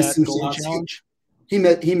that goal challenge? He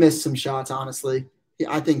missed some shots, honestly.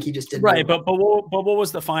 I think he just didn't. Right, but what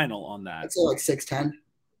was the final on that? I'd say like 6-10.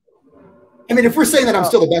 I mean, if we're saying that I'm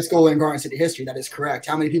still the best goalie in Garden City history, that is correct.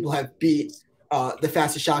 How many people have beat the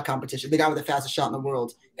fastest shot competition, the guy with the fastest shot in the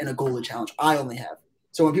world, in a goalie challenge? I only have.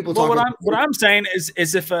 So when people talk, what I'm saying is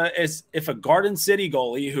if a Garden City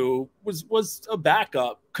goalie who was a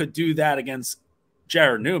backup could do that against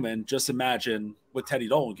Jared Newman, just imagine what Teddy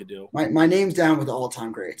Dolan could do. My name's down with the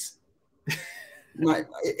all-time greats.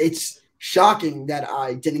 It's shocking that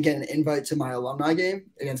I didn't get an invite to my alumni game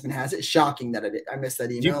against Manhasset. It's shocking that I missed that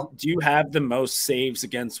email. Do you have the most saves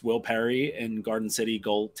against Will Perry in Garden City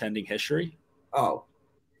goaltending history? Oh,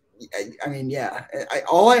 I mean, yeah.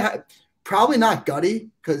 I had probably not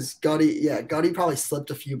Gutty, because Gutty probably slipped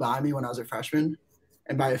a few by me when I was a freshman,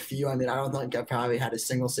 and by a few, I mean I don't think I probably had a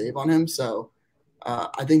single save on him. So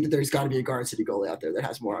I think that there's got to be a Garden City goalie out there that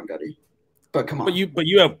has more on Gutty. But come on. But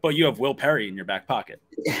you have Will Perry in your back pocket.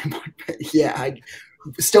 Yeah, I'm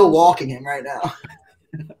still walking him right now.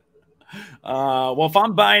 Well, if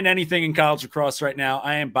I'm buying anything in college lacrosse right now,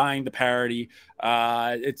 I am buying the parity.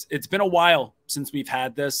 It's been a while since we've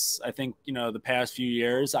had this. I think, the past few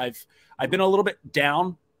years I've been a little bit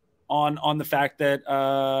down on the fact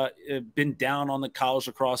that been down on the college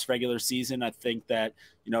lacrosse regular season. I think that,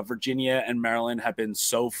 Virginia and Maryland have been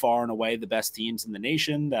so far and away the best teams in the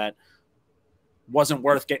nation that wasn't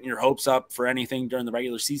worth getting your hopes up for anything during the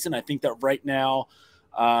regular season. I think that right now,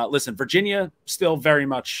 listen, Virginia still very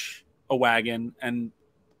much a wagon, and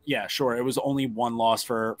yeah, sure, it was only one loss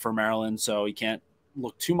for Maryland, so you can't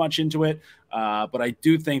look too much into it. But I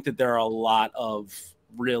do think that there are a lot of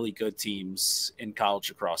really good teams in college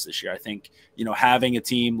lacrosse this year. I think, having a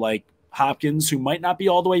team like Hopkins, who might not be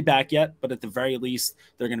all the way back yet, but at the very least,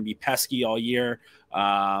 they're going to be pesky all year.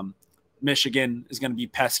 Michigan is going to be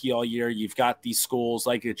pesky all year. You've got these schools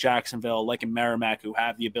like at Jacksonville, like in Merrimack, who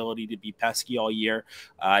have the ability to be pesky all year.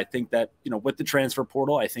 I think that, with the transfer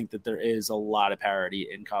portal, I think that there is a lot of parity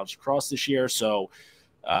in college lacrosse this year. So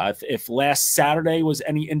if last Saturday was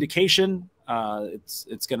any indication,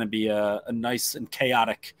 it's going to be a nice and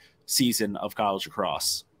chaotic season of college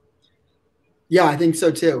lacrosse. Yeah, I think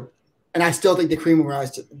so too. And I still think the cream will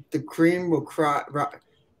rise. The cream will cry.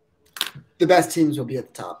 The best teams will be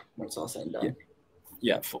at the top when it's all said and done.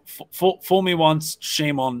 Yeah. Fool me once,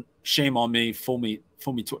 shame on me. Fool me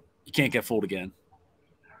twice. You can't get fooled again.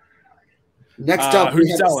 Next up,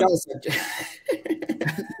 who's selling?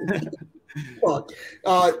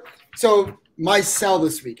 So my sell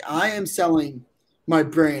this week, I am selling my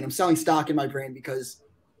brain. I'm selling stock in my brain because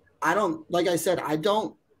I don't, like I said, I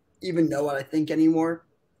don't even know what I think anymore.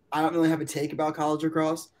 I don't really have a take about college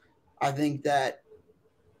lacrosse. I think that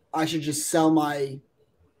I should just sell my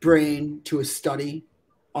brain to a study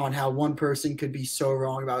on how one person could be so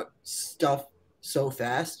wrong about stuff so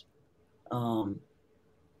fast.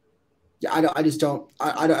 Yeah, I just don't.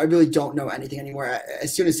 I really don't know anything anymore.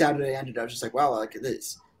 As soon as Saturday ended, I was just like, wow, look at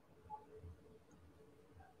this.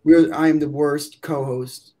 I am the worst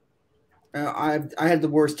co-host. I had the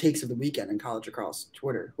worst takes of the weekend in college lacrosse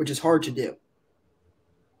Twitter, which is hard to do.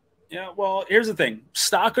 Yeah, well, here's the thing.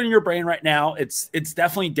 Stock on your brain right now, it's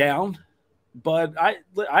definitely down, but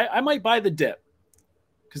I might buy the dip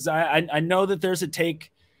because I know that there's a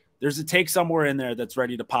take somewhere in there that's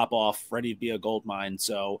ready to pop off, ready to be a gold mine.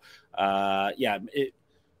 So yeah, it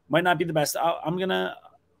might not be the best. I'll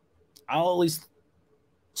at least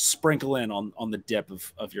sprinkle in on the dip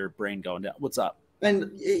of your brain going down. What's up?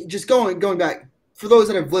 And just going back, for those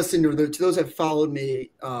that have listened or to those that have followed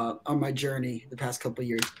me on my journey the past couple of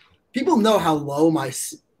years, people know how low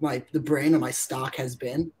the brain of my stock has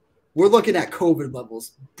been. We're looking at COVID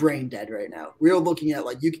levels, brain dead right now. We're looking at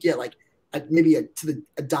like you could get like maybe a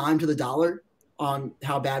dime to the dollar on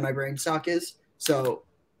how bad my brain stock is. So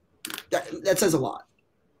that says a lot.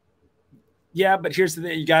 Yeah, but here's the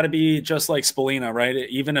thing. You got to be just like Spallina, right?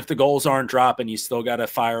 Even if the goals aren't dropping, you still got to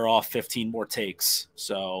fire off 15 more takes.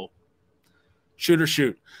 So shoot or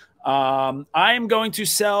shoot. I am going to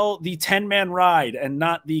sell the 10-man ride and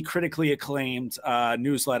not the critically acclaimed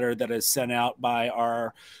newsletter that is sent out by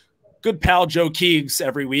our good pal Joe Keegs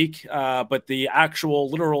every week, but the actual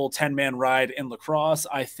literal 10-man ride in lacrosse.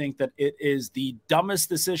 I think that it is the dumbest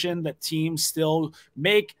decision that teams still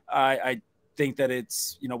make. I think that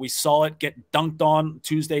it's, we saw it get dunked on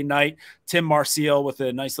Tuesday night. Tim Marcial with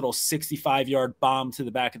a nice little 65-yard bomb to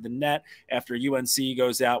the back of the net after UNC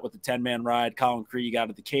goes out with the 10-man ride. Colin Krieg out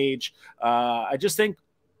of the cage. I just think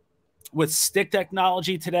with stick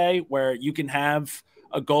technology today, where you can have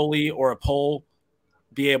a goalie or a pole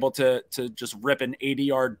be able to just rip an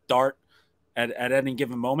 80-yard dart at any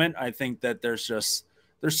given moment, I think that there's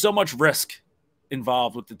so much risk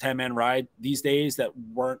involved with the 10-man ride these days that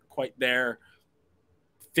weren't quite there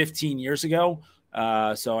 15 years ago.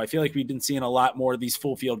 So I feel like we've been seeing a lot more of these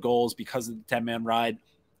full field goals because of the 10-man ride.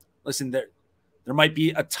 Listen, there might be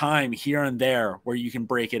a time here and there where you can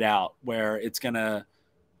break it out, where it's going to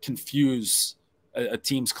confuse a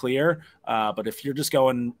team's clear. But if you're just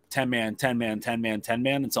going 10-man, 10-man, 10-man,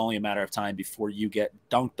 10-man, it's only a matter of time before you get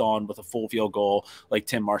dunked on with a full field goal like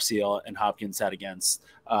Tim Marcial and Hopkins had against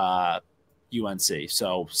UNC.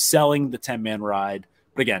 So selling the 10-man ride,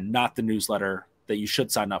 but again, not the newsletter that you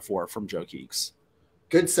should sign up for from Joe Keegs.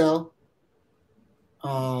 Good sell.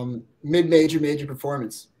 Mid-major, major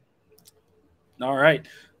performance. All right.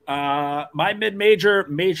 My mid-major,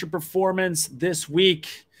 major performance this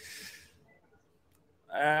week.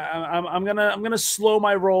 I'm gonna slow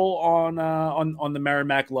my roll on the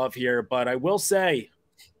Merrimack love here, but I will say,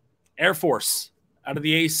 Air Force out of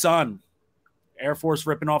the A-Sun. Air Force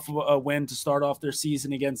ripping off a win to start off their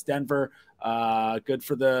season against Denver. Good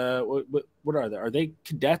for the what are they? Are they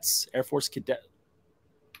cadets? Air Force cadet?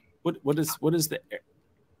 What is the?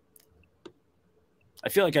 I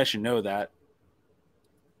feel like I should know that.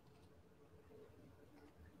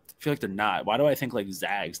 I feel like they're not. Why do I think like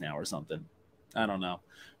Zags now or something? I don't know.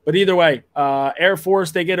 But either way, Air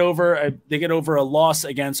Force, they get over a loss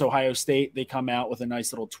against Ohio State. They come out with a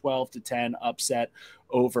nice little 12-10 upset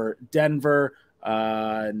over Denver.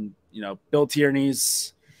 And Bill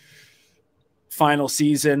Tierney's final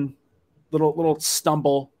season, little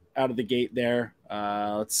stumble out of the gate there.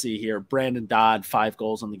 Let's see here. Brandon Dodd, 5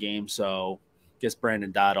 goals on the game. So I guess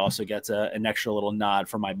Brandon Dodd also gets an extra little nod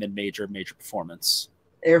for my major performance.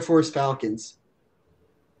 Air Force Falcons.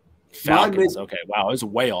 Okay. Wow. It was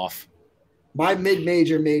way off. My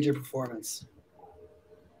major performance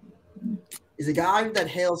is a guy that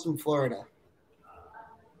hails from Florida.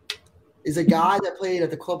 Is a guy that played at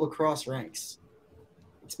the Club Lacrosse ranks.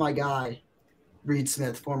 It's my guy, Reed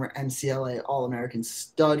Smith, former NCAA All-American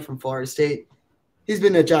stud from Florida State. He's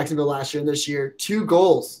been at Jacksonville last year and this year. 2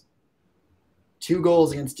 goals. 2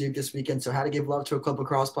 goals against Duke this weekend. So how to give love to a Club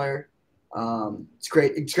Lacrosse player. It's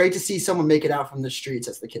great. It's great to see someone make it out from the streets,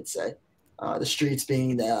 as the kids say. The streets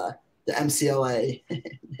being the the MCLA,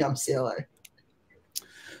 the MCLA.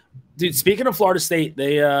 Dude, speaking of Florida State,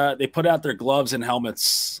 they put out their gloves and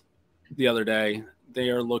helmets the other day. They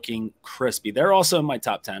are looking crispy. They're also in my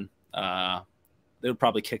top 10. They would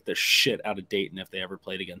probably kick the shit out of Dayton if they ever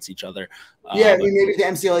played against each other. Yeah, I mean, maybe if the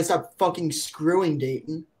MCLA stopped fucking screwing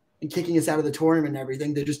Dayton and kicking us out of the tournament and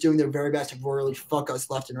everything. They're just doing their very best to royally fuck us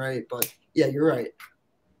left and right. But yeah, you're right.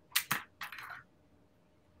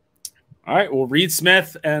 All right. Well, Reed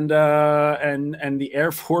Smith and the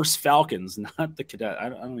Air Force Falcons, not the cadet. I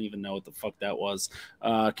don't even know what the fuck that was.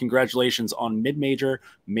 Congratulations on mid-major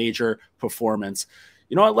major performance.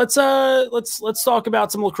 You know what? Let's talk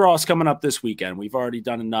about some lacrosse coming up this weekend. We've already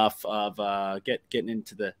done enough of getting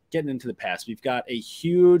into the past. We've got a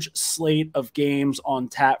huge slate of games on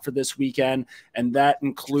tap for this weekend, and that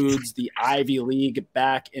includes the Ivy League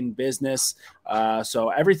back in business. So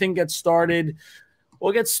everything gets started.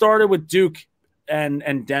 We'll get started with Duke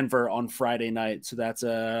and Denver on Friday night. So that's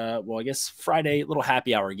I guess Friday little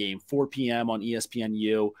happy hour game, 4 p.m. on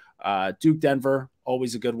ESPNU. Duke Denver,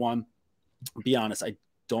 always a good one. Be honest, I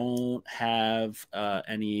don't have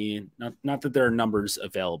any. Not that there are numbers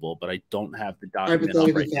available, but I don't have the document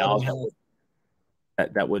up right now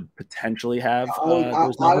that would potentially have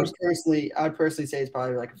those numbers. I would personally say it's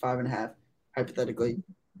probably like a 5.5 hypothetically,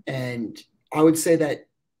 and I would say that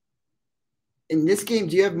in this game,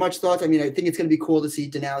 do you have much thoughts? I mean, I think it's going to be cool to see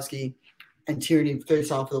Danowski and Tierney face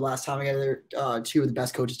off for the last time together. Two of the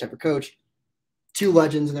best coaches to ever coach, two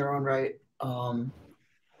legends in their own right.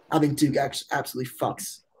 I think Duke absolutely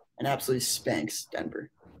fucks and absolutely spanks Denver.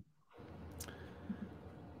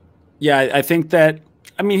 Yeah, I think that.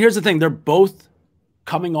 I mean, here's the thing: they're both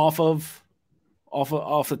coming off a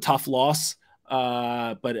tough loss,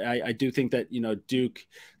 but I do think that Duke.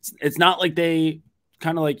 It's not like they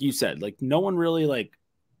kind of like you said, like no one really like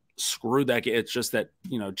screwed that game. It's just that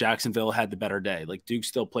Jacksonville had the better day. Like Duke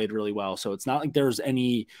still played really well, so it's not like there's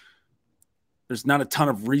not a ton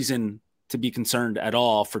of reason to be concerned at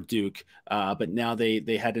all for Duke. But now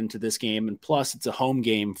they head into this game, and plus it's a home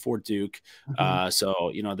game for Duke.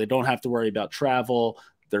 So, they don't have to worry about travel.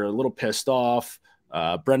 They're a little pissed off.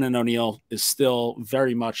 Brennan O'Neill is still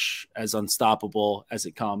very much as unstoppable as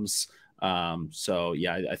it comes. So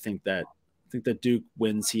yeah, I think that Duke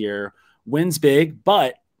wins here, wins big,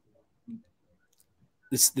 but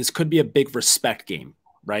this could be a big respect game,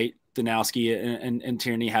 right? Danowski and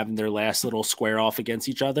Tierney having their last little square off against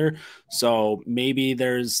each other. So maybe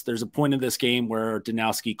there's a point in this game where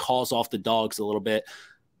Danowski calls off the dogs a little bit,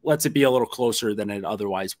 lets it be a little closer than it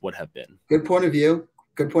otherwise would have been. Good point of view.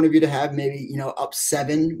 Good point of view to have. Maybe, up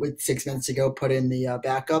 7 with 6 minutes to go, put in the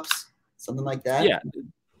backups, something like that. Yeah.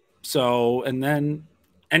 So, and then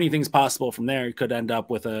anything's possible from there. You could end up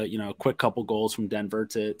with a quick couple goals from Denver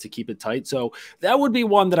to keep it tight. So that would be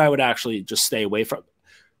one that I would actually just stay away from.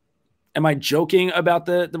 Am I joking about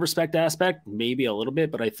the respect aspect? Maybe a little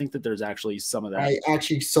bit, but I think that there's actually some of that. I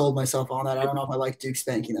actually sold myself on that. I don't know if I like Duke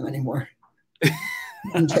spanking them anymore.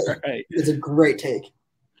 Right. It's a great take.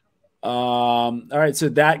 All right, so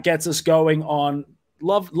that gets us going on.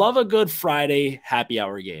 Love a good Friday happy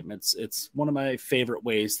hour game. It's one of my favorite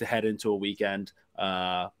ways to head into a weekend.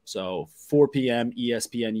 So 4 p.m.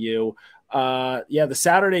 ESPNU. The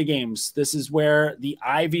Saturday games. This is where the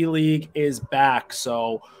Ivy League is back.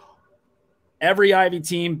 So every Ivy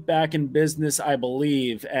team back in business, I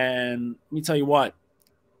believe. And let me tell you what,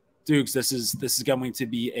 Dukes, this is going to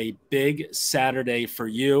be a big Saturday for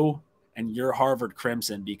you and your Harvard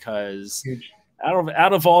Crimson, because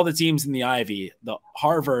out of all the teams in the Ivy, the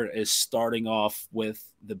Harvard is starting off with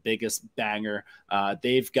the biggest banger.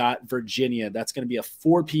 They've got Virginia. That's going to be a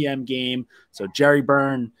 4 p.m. game. So Jerry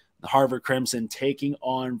Byrne, the Harvard Crimson, taking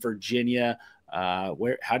on Virginia.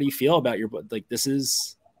 How do you feel about this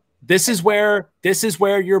is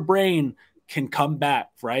where your brain can come back,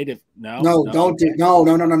 right? No,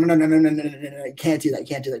 can't do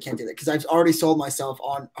that. Because I've already sold myself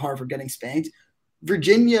on Harvard getting spanked.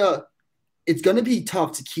 Virginia, it's going to be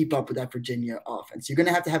tough to keep up with that Virginia offense. You're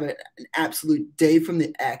going to have an absolute day from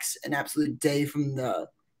the X, an absolute day from the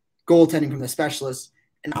goaltending from the specialists.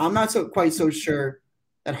 And I'm not quite so sure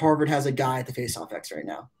that Harvard has a guy at the faceoff X right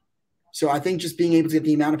now. So I think just being able to get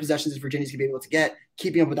the amount of possessions that Virginia's going to be able to get,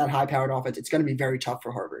 keeping up with that high-powered offense, it's going to be very tough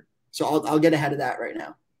for Harvard. So I'll get ahead of that right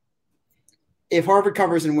now. If Harvard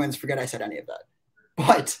covers and wins, forget I said any of that.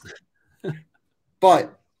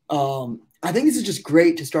 But I think this is just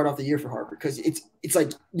great to start off the year for Harvard, because it's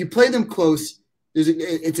like you play them close.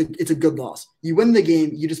 It's a good loss. You win the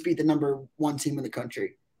game, you just beat the number 1 team in the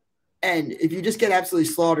country. And if you just get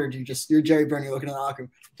absolutely slaughtered, you're Jerry Byrne, you're looking at the locker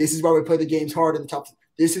room. This is why we play the games hard and tough.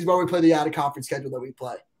 This is why we play the out of conference schedule that we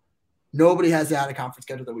play. Nobody has the out-of-conference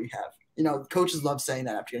schedule that we have. You know, coaches love saying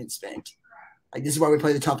that after getting spanked. Like, this is why we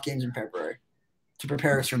play the tough games in February to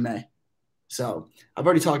prepare us for May. So I've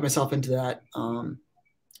already talked myself into that.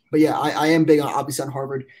 But yeah, I am big on obviously on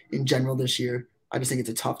Harvard in general this year. I just think it's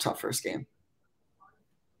a tough first game.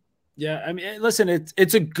 Yeah, I mean, listen,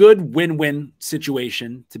 it's a good win-win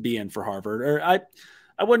situation to be in for Harvard. Or I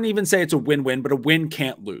wouldn't even say it's a win-win, but a win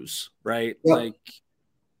can't lose, right? Yep. Like,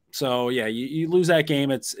 so yeah, you lose that game.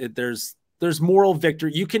 There's moral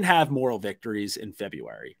victory. You can have moral victories in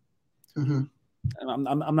February. Mm-hmm.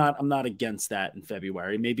 I'm not against that in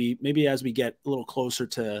February. Maybe as we get a little closer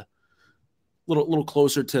to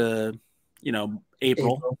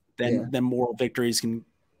April, then moral victories can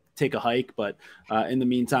take a hike. But in the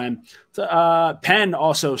meantime, Penn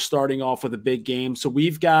also starting off with a big game. So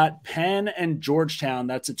we've got Penn and Georgetown.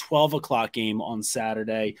 That's a 12 o'clock game on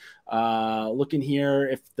Saturday. Looking here,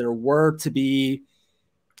 if there were to be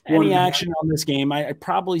any action on this game, I'd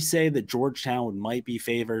probably say that Georgetown might be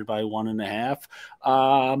favored by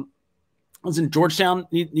 1.5. Listen, Georgetown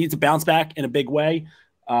needs to bounce back in a big way.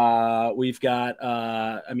 We've got,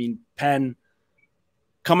 Penn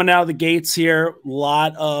coming out of the gates here. A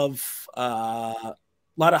lot of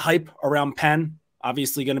hype around Penn.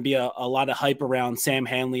 Obviously going to be a lot of hype around Sam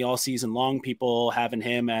Hanley all season long. People having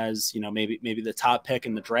him as, maybe the top pick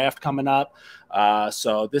in the draft coming up.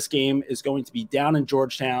 So this game is going to be down in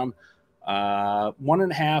Georgetown.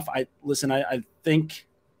 1.5. I think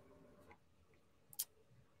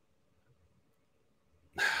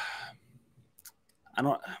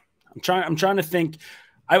I'm trying to think.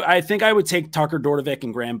 I think I would take Tucker Dordevic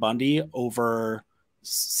and Graham Bundy over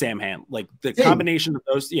Sam Hanley. Like the combination of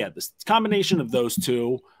those, this combination of those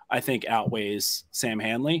two, I think outweighs Sam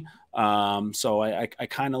Hanley. So I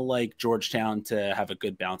kind of like Georgetown to have a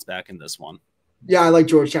good bounce back in this one. Yeah, I like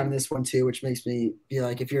Georgetown in this one too, which makes me be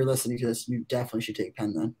like, if you're listening to this, you definitely should take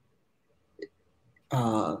Penn then.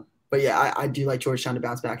 But yeah, I do like Georgetown to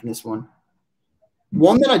bounce back in this one.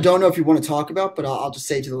 One that I don't know if you want to talk about, but I'll just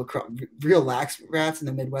say to the real lax rats in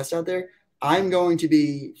the Midwest out there, I'm going to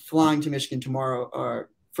be flying to Michigan tomorrow or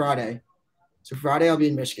Friday. So Friday I'll be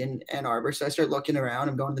in Michigan, Ann Arbor. So I start looking around.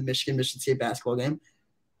 I'm going to the Michigan State basketball game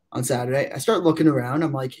on Saturday. I start looking around.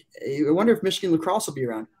 I'm like, hey, I wonder if Michigan lacrosse will be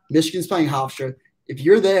around. Michigan's playing Hofstra. If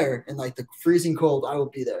you're there in like the freezing cold, I will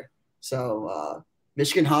be there. So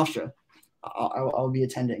Michigan Hofstra, I'll be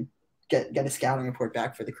attending. Get a scouting report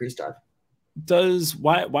back for the Crease dive. Does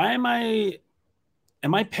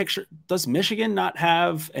Michigan not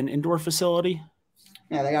have an indoor facility?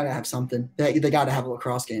 Yeah, they got to have something. They got to have a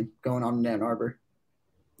lacrosse game going on in Ann Arbor.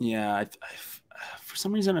 Yeah, for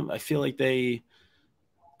some reason I feel like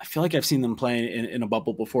I've seen them play in a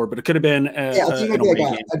bubble before, but it could have been a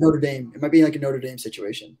Notre Dame. It might be like a Notre Dame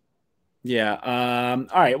situation. Yeah.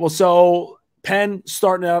 All right. Well, so Penn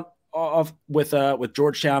starting out off with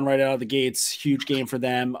Georgetown right out of the gates, huge game for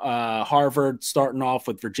them. Harvard starting off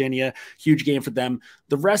with Virginia, huge game for them.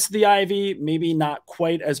 The rest of the Ivy, maybe not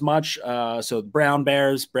quite as much. So Brown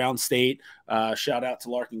Bears, Brown State, shout out to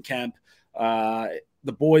Larkin Kemp. The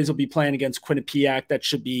boys will be playing against Quinnipiac. That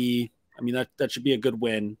should be a good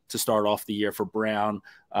win to start off the year for Brown.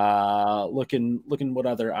 Looking what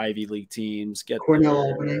other Ivy League teams get.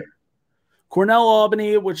 Cornell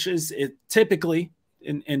Albany, which is typically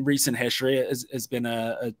in recent history has been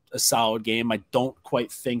a solid game. I don't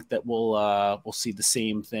quite think that we'll see the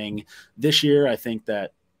same thing this year. I think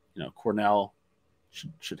that Cornell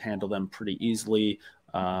should handle them pretty easily.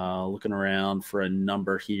 Looking around for a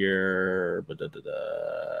number here,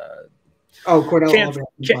 Cornell.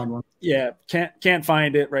 Can't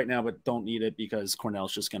find it right now, but don't need it because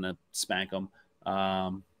Cornell's just gonna spank them.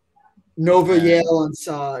 Nova Yale is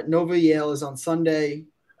on Sunday.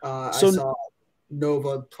 I saw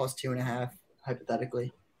Nova plus 2.5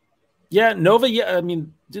 hypothetically. Yeah, Nova. Yeah, I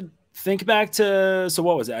mean, think back to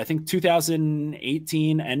what was it? I think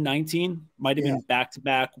 2018 and 19 might have been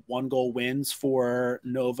back-to-back 1-goal wins for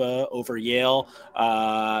Nova over Yale.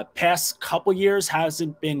 Past couple years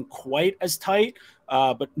hasn't been quite as tight,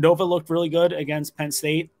 but Nova looked really good against Penn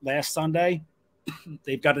State last Sunday.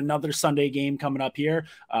 They've got another Sunday game coming up here.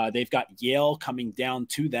 They've got Yale coming down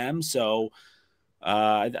to them, so.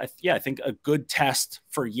 I think a good test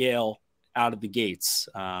for Yale out of the gates.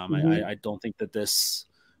 I don't think that this,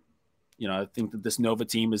 I think that this Nova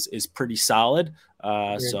team is pretty solid.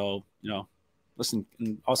 So, listen,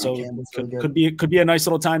 also could be a nice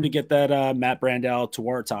little time to get that Matt Brandel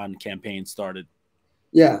Tewaaraton campaign started.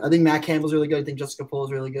 Yeah, I think Matt Campbell's really good. I think Jessica Poole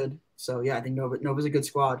is really good. So yeah, I think Nova's a good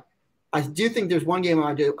squad. I do think there's one game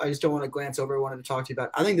I just don't want to glance over. I wanted to talk to you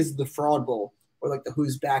about. I think this is the Fraud Bowl. or like the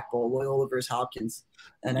Who's Back Bowl, Loyola versus Hopkins.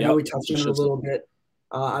 And I know Yep. we touched on it a little bit.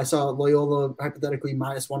 I saw Loyola hypothetically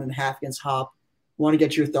 -1.5 against Hop. Want to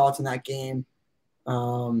get your thoughts on that game.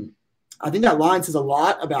 I think that line says a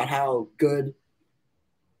lot about how good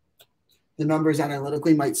the numbers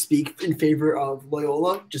analytically might speak in favor of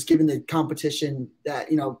Loyola, just given the competition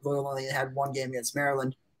that, Loyola only had one game against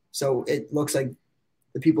Maryland. So it looks like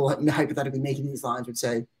the people hypothetically making these lines would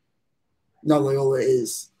say, no, Loyola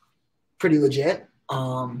is pretty legit.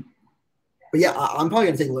 But yeah, I'm probably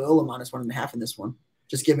going to take Loyola -1.5 in this one,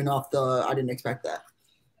 just giving off I didn't expect that.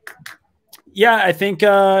 Yeah, I think,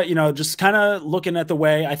 just kind of looking at the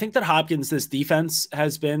way, I think that Hopkins, this defense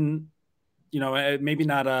has been, maybe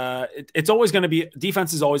not it's always going to be,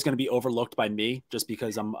 defense is always going to be overlooked by me just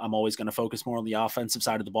because I'm always going to focus more on the offensive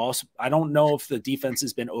side of the ball. So I don't know if the defense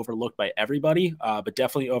has been overlooked by everybody, but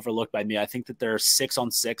definitely overlooked by me. I think that their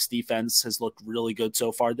 6-on-6 defense has looked really good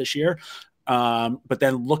so far this year. But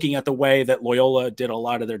then looking at the way that Loyola did a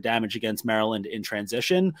lot of their damage against Maryland in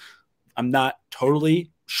transition, I'm not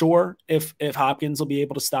totally sure if Hopkins will be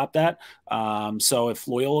able to stop that. So if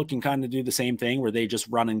Loyola can kind of do the same thing where they just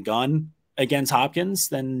run and gun against Hopkins,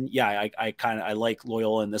 then yeah, I like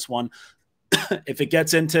Loyola in this one. If it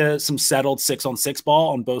gets into some settled 6-on-6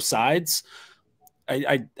 ball on both sides,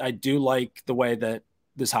 I do like the way that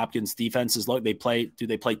this Hopkins defense is look. They play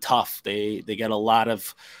tough. They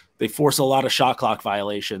force a lot of shot clock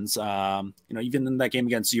violations. Even in that game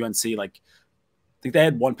against UNC, like I think they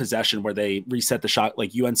had one possession where they reset the shot,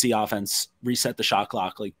 like UNC offense reset the shot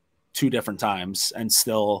clock like 2 different times and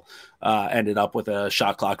still ended up with a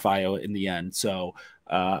shot clock vio in the end. So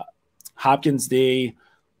Hopkins D,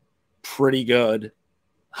 pretty good.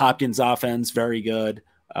 Hopkins offense, very good.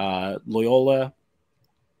 Loyola,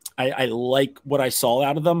 I like what I saw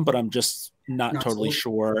out of them, but I'm just not totally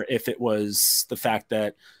sure if it was the fact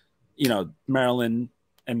that, Maryland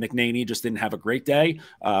and McNaney just didn't have a great day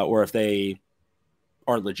or if they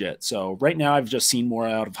are legit. So right now I've just seen more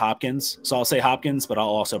out of Hopkins. So I'll say Hopkins, but I'll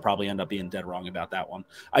also probably end up being dead wrong about that one.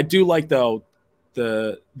 I do like though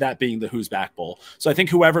that being the Who's Back Bowl. So I think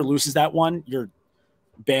whoever loses that one, you're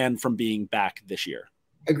banned from being back this year.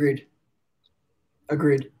 Agreed.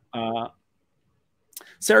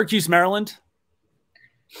 Syracuse, Maryland.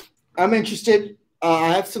 I'm interested.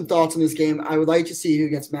 I have some thoughts on this game. I would like to see who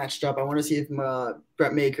gets matched up. I want to see if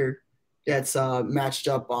Brett Maker gets matched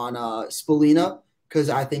up on Spolina, because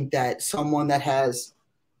I think that someone that has,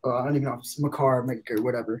 I don't even know, Maker,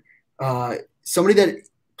 whatever, somebody that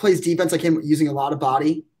plays defense like him using a lot of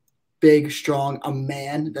body, big, strong, a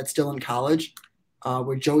man that's still in college,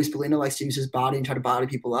 where Joey Spolina likes to use his body and try to body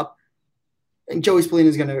people up. I think Joey Spolina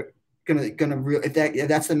is gonna if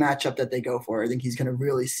that's the matchup that they go for, I think he's gonna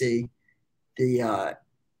really see the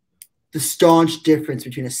staunch difference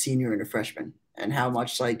between a senior and a freshman, and how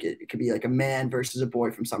much like it could be like a man versus a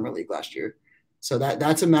boy from summer league last year. So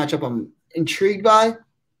that's a matchup I'm intrigued by.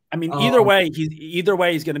 I mean, either way,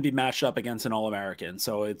 he's going to be matched up against an All-American.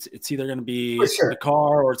 So it's either going to be the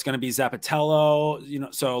car or it's going to be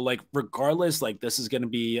Zappatello. So like regardless, like this is going to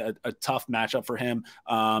be a tough matchup for him.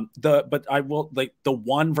 But I will like the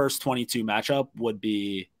 1 versus 22 matchup would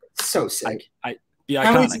be so sick. Be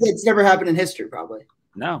iconic. It's never happened in history, probably.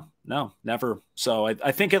 No, never. So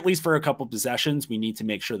I think at least for a couple of possessions, we need to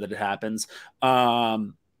make sure that it happens.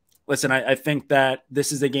 Listen, I think that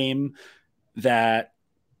this is a game that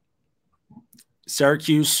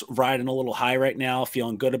Syracuse riding a little high right now,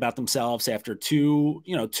 feeling good about themselves after two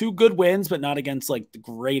good wins, but not against like the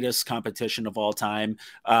greatest competition of all time.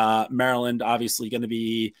 Maryland obviously going to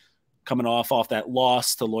be coming off that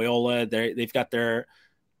loss to Loyola. They've got their,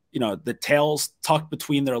 the tails tucked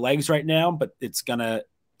between their legs right now, but it's going to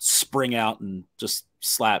spring out and just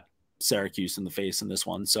slap Syracuse in the face in this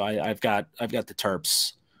one. So I've got the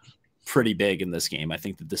Terps pretty big in this game. I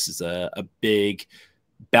think that this is a big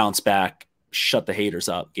bounce back, shut the haters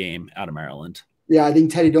up game out of Maryland. Yeah, I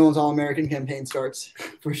think Teddy Dolan's All-American campaign starts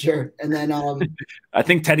for sure. And then I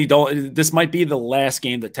think Teddy Dolan, this might be the last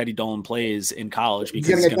game that Teddy Dolan plays in college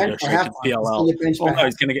because he's going to go straight to the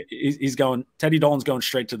PLL. Teddy Dolan's going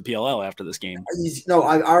straight to the PLL after this game.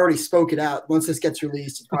 I already spoke it out. Once this gets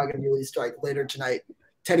released, it's probably going to be released like later tonight.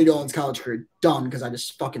 Teddy Dolan's college career done because I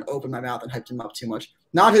just fucking opened my mouth and hyped him up too much.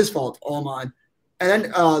 Not his fault, all mine. And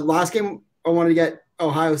then last game, I wanted to get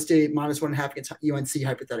Ohio State -1.5 against UNC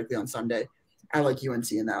hypothetically on Sunday. I like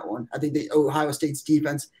UNC in that one. I think the Ohio State's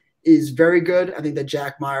defense is very good. I think that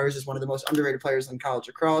Jack Myers is one of the most underrated players in college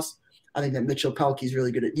lacrosse. I think that Mitchell Pelkey is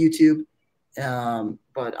really good at YouTube.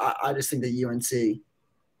 But I just think that UNC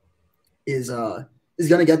is is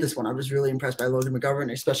going to get this one. I was really impressed by Logan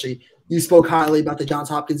McGovern, especially you spoke highly about the Johns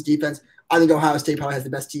Hopkins defense. I think Ohio State probably has the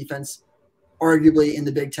best defense, arguably in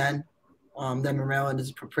the Big Ten. Then Maryland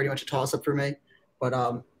is pretty much a toss-up for me. But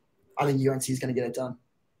I think UNC is going to get it done.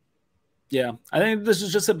 Yeah, I think this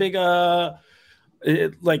is just a big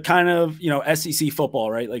like kind of, you know, SEC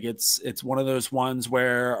football, right? Like it's one of those ones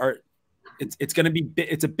where it's going to be,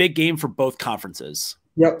 it's a big game for both conferences.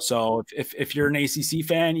 Yep. So if you're an ACC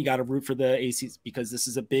fan, you got to root for the ACC because this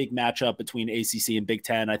is a big matchup between ACC and Big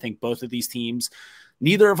Ten. I think both of these teams,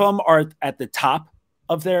 neither of them are at the top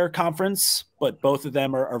of their conference, but both of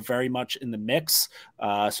them are very much in the mix.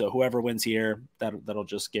 So whoever wins here, that'll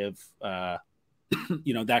just give,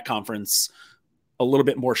 you know, that conference a little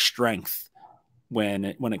bit more strength when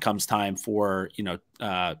it comes time for, you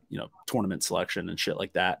know, tournament selection and shit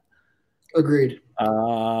like that. Agreed.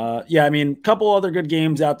 Yeah, I mean, a couple other good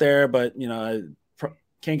games out there, but you know, I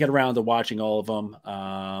can't get around to watching all of them.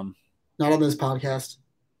 Not on this podcast.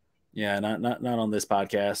 Yeah, not on this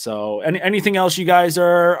podcast. So, anything else you guys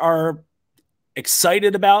are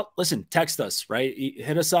excited about? Listen, text us, right?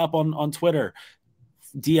 Hit us up on Twitter.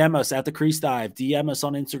 DM us at the Crease Dive. DM us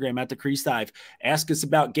on Instagram at the Crease Dive. Ask us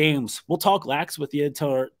about games. We'll talk lax with you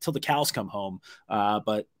till the cows come home.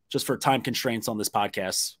 But just for time constraints on this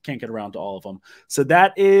podcast, can't get around to all of them. So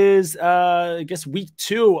that is, I guess, week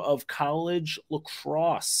 2 of college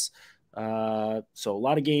lacrosse. So a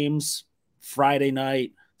lot of games, Friday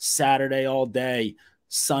night, Saturday all day,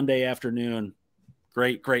 Sunday afternoon.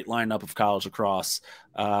 Great lineup of college lacrosse.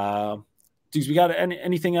 Dudes, we got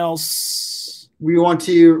anything else? We want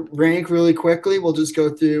to rank really quickly. We'll just go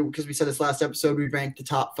through, because we said this last episode, we ranked the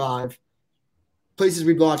top 5 places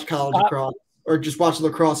we'd watch college lacrosse. Or just watch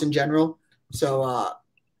lacrosse in general. So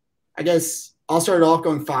I guess I'll start it off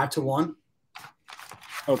going 5 to 1.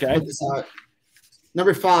 Okay.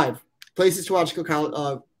 Number 5, places to watch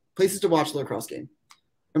lacrosse game.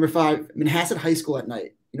 Number 5, Manhasset High School at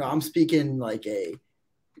night. You know, I'm speaking like a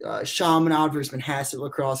Chaminade versus Manhasset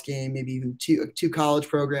lacrosse game, maybe even two college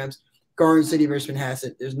programs. Garden City versus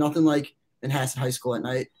Manhasset. There's nothing like Manhasset High School at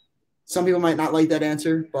night. Some people might not like that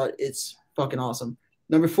answer, but it's fucking awesome.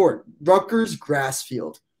 Number 4, Rutgers grass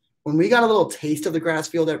field. When we got a little taste of the grass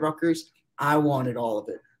field at Rutgers, I wanted all of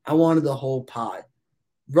it. I wanted the whole pie.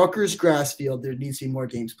 Rutgers grass field, there needs to be more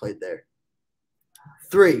games played there.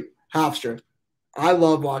 3, Hofstra. I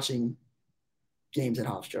love watching games at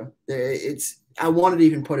Hofstra. I wanted to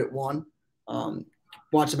even put it 1.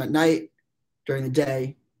 Watch them at night, during the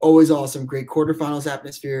day. Always awesome. Great quarterfinals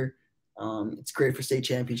atmosphere. It's great for state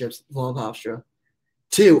championships. Love Hofstra.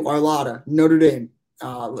 2, Arlotta, Notre Dame.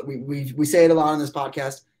 We say it a lot on this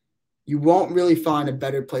podcast. You won't really find a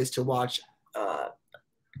better place to watch a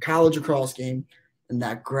college lacrosse game than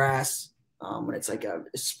that grass when it's like a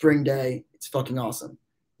spring day. It's fucking awesome.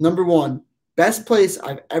 Number 1, best place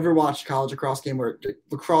I've ever watched a college lacrosse game or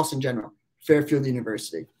lacrosse in general, Fairfield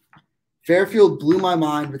University. Fairfield blew my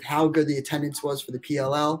mind with how good the attendance was for the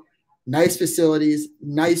PLL. Nice facilities,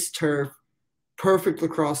 nice turf, perfect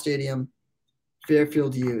lacrosse stadium.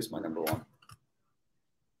 Fairfield U is my number 1.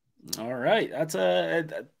 All right,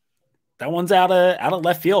 that one's out of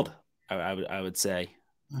left field. I would say.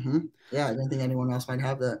 Mm-hmm. Yeah, I don't think anyone else might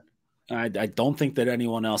have that. I don't think that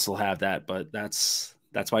anyone else will have that, but that's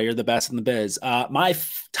why you're the best in the biz. My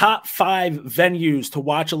top 5 venues to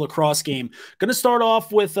watch a lacrosse game. Going to start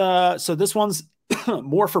off with so this one's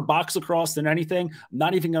more for box lacrosse than anything. I'm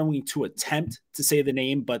not even going to attempt to say the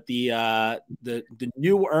name, but the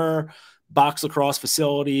newer box lacrosse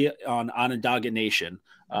facility on Onondaga Nation.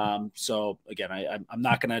 So again, I'm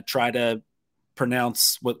not going to try to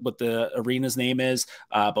pronounce what the arena's name is,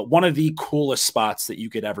 but one of the coolest spots that you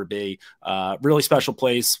could ever be. Really special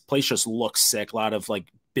place. Place just looks sick. A lot of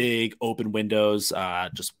like big open windows,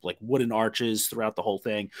 just like wooden arches throughout the whole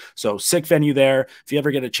thing. So sick venue there. If you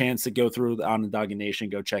ever get a chance to go through the Onondaga Nation,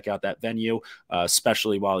 go check out that venue,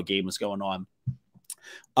 especially while the game is going on.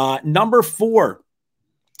 Number 4,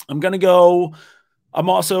 I'm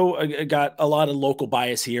also got a lot of local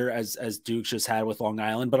bias here, as Duke just had with Long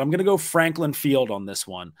Island, but I'm going to go Franklin Field on this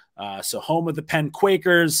one. So home of the Penn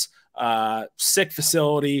Quakers, sick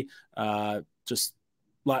facility, just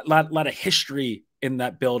lot of history in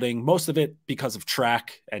that building. Most of it because of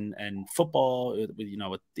track and football, you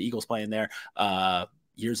know, with the Eagles playing there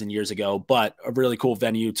years and years ago, but a really cool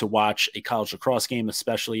venue to watch a college lacrosse game,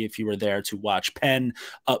 especially if you were there to watch Penn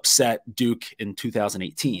upset Duke in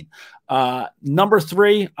 2018. Number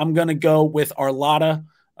 3, I'm going to go with Arlotta.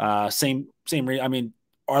 Same. I mean,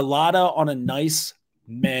 Arlotta on a nice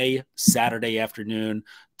May Saturday afternoon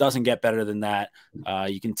doesn't get better than that.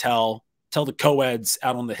 You can tell tell the co-eds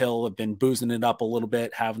out on the hill have been boozing it up a little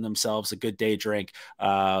bit, having themselves a good day drink.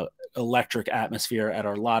 Electric atmosphere at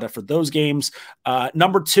Arlada for those games.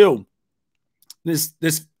 Number 2, this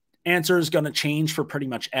answer is going to change for pretty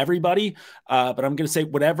much everybody, but I'm going to say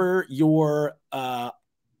whatever your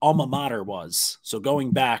alma mater was. So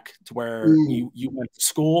going back to where you went to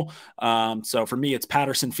school. So for me, it's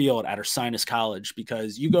Patterson Field at Ursinus College,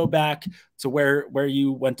 because you go back to where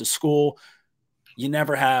you went to school, you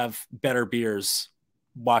never have better beers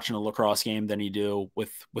watching a lacrosse game than you do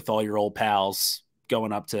with all your old pals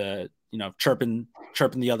going up to, chirping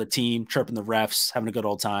the other team, chirping the refs, having a good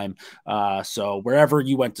old time. So wherever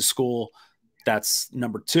you went to school, that's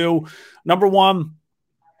number 2. Number 1,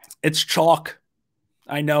 it's chalk.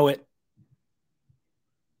 I know it.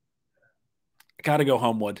 I got to go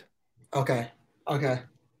Homewood. Okay.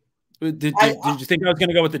 Did you think I was going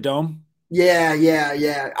to go with the Dome? Yeah.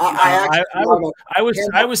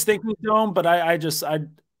 I was thinking Dome, but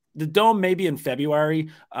the Dome maybe in February,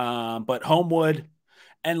 but Homewood,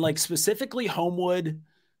 and like specifically Homewood,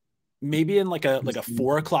 maybe in like a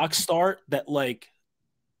 4:00 start, that like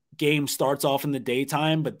game starts off in the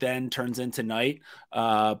daytime, but then turns into night.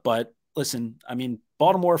 But listen, I mean,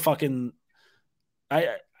 Baltimore fucking,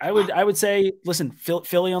 I would say, listen,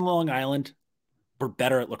 Philly on Long Island, we're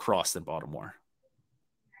better at lacrosse than Baltimore.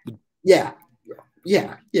 Yeah.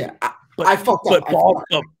 I fucked up.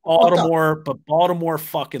 But Baltimore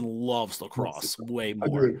fucking loves lacrosse way more.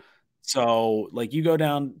 Agreed. So like you go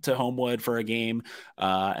down to Homewood for a game,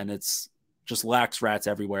 and it's just lax rats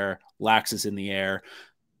everywhere. Lax is in the air.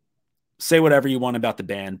 Say whatever you want about the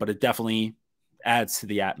band, but it definitely adds to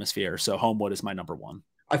the atmosphere. So Homewood is my number 1.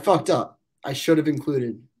 I fucked up. I should have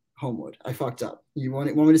included Homewood. I fucked up. You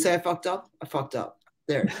want me to say I fucked up? I fucked up.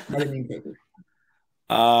 There. Editing paper.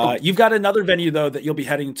 You've got another venue though that you'll be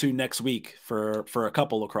heading to next week for a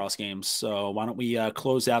couple lacrosse games. So why don't we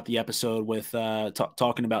close out the episode with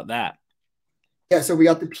talking about that? Yeah, so we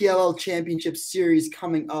got the PLL Championship Series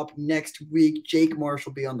coming up next week. Jake Marsh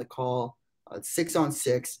will be on the call. It's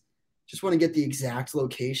 6-on-6. Just want to get the exact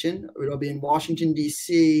location. It'll be in Washington,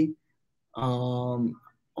 D.C. I want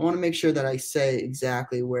to make sure that I say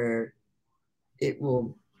exactly where it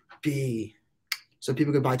will be so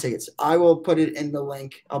people can buy tickets. I will put it in the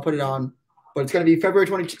link. I'll put it on, but it's going to be February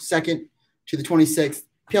 22nd to the 26th,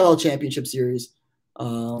 PLL Championship Series.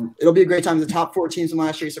 It'll be a great time. The top 4 teams from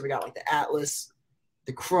last year. So we got like the Atlas,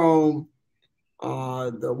 the Chrome,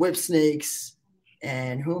 the Whip Snakes,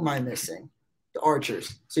 and who am I missing? The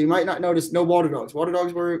Archers. So you might not notice no Water Dogs. Water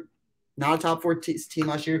Dogs were not a top 4 team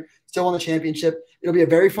last year. Still won the championship. It'll be a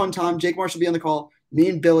very fun time. Jake Marsh will be on the call. Me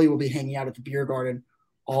and Billy will be hanging out at the beer garden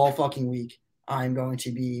all fucking week. I'm going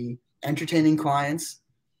to be entertaining clients.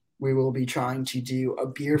 We will be trying to do a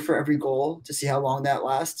beer for every goal to see how long that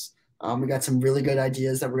lasts. We got some really good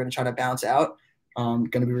ideas that we're going to try to bounce out. Going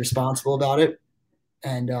to be responsible about it.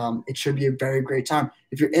 And it should be a very great time.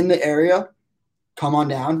 If you're in the area, come on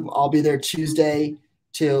down. I'll be there Tuesday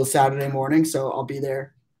till Saturday morning. So I'll be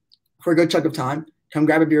there for a good chunk of time. Come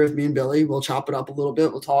grab a beer with me and Billy. We'll chop it up a little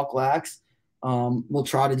bit. We'll talk lax. We'll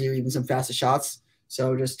try to do even some fastest shots.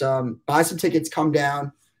 So just buy some tickets, come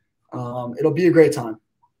down. It'll be a great time.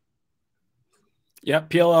 Yep,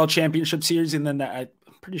 PLL Championship Series, and then I'm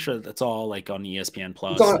pretty sure that's all like on ESPN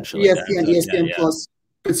Plus. It's on ESPN, like ESPN Plus. Yeah.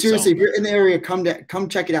 But seriously, if you're in the area, come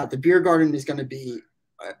check it out. The beer garden is going to be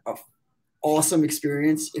an awesome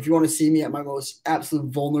experience. If you want to see me at my most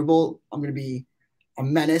absolute vulnerable, I'm going to be a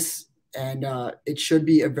menace, and it should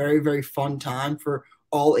be a very, very fun time for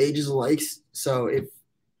all ages alike. So if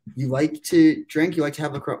you like to drink, you like to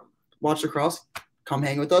have watch lacrosse, come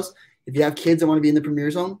hang with us. If you have kids that want to be in the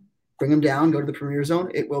Premier Zone, bring them down, go to the Premier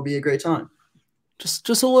Zone. It will be a great time.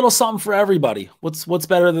 Just a little something for everybody. What's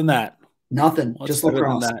better than that? Nothing. Just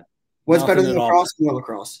lacrosse. What's better than lacrosse? More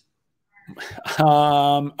lacrosse.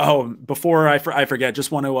 Before I forget,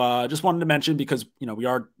 just wanted to mention, because we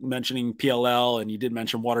are mentioning PLL and you did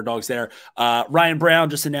mention Water Dogs there. Ryan Brown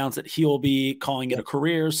just announced that he'll be calling it a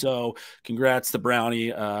career. So congrats to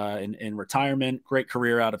Brownie in retirement. Great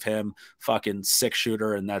career out of him. Fucking sick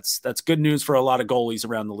shooter, and that's good news for a lot of goalies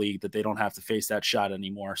around the league that they don't have to face that shot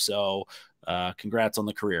anymore. So congrats on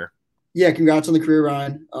the career. Yeah, congrats on the career,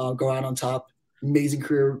 Ryan. Go out on top. Amazing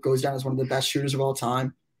career. Goes down as one of the best shooters of all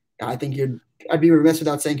time. I think I'd be remiss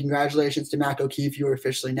without saying congratulations to Mac O'Keefe. You are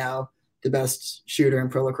officially now the best shooter in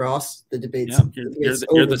pro lacrosse. The debate's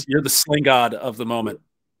you're the sling god of the moment.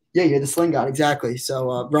 Yeah, you're the sling god, exactly.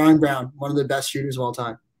 So Ryan Brown, one of the best shooters of all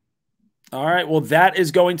time. All right. Well, that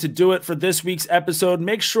is going to do it for this week's episode.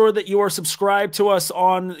 Make sure that you are subscribed to us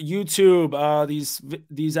on YouTube.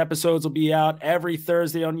 These episodes will be out every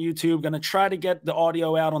Thursday on YouTube. Going to try to get the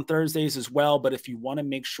audio out on Thursdays as well. But if you want to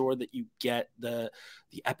make sure that you get the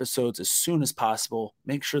episodes as soon as possible,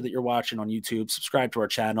 make sure that you're watching on YouTube. Subscribe to our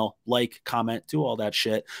channel, like, comment, do all that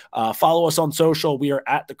shit. Follow us on social. We are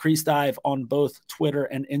at the Crease Dive on both Twitter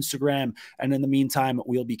and Instagram. And in the meantime,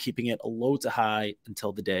 we'll be keeping it low to high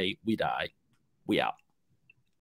until the day we die. We out.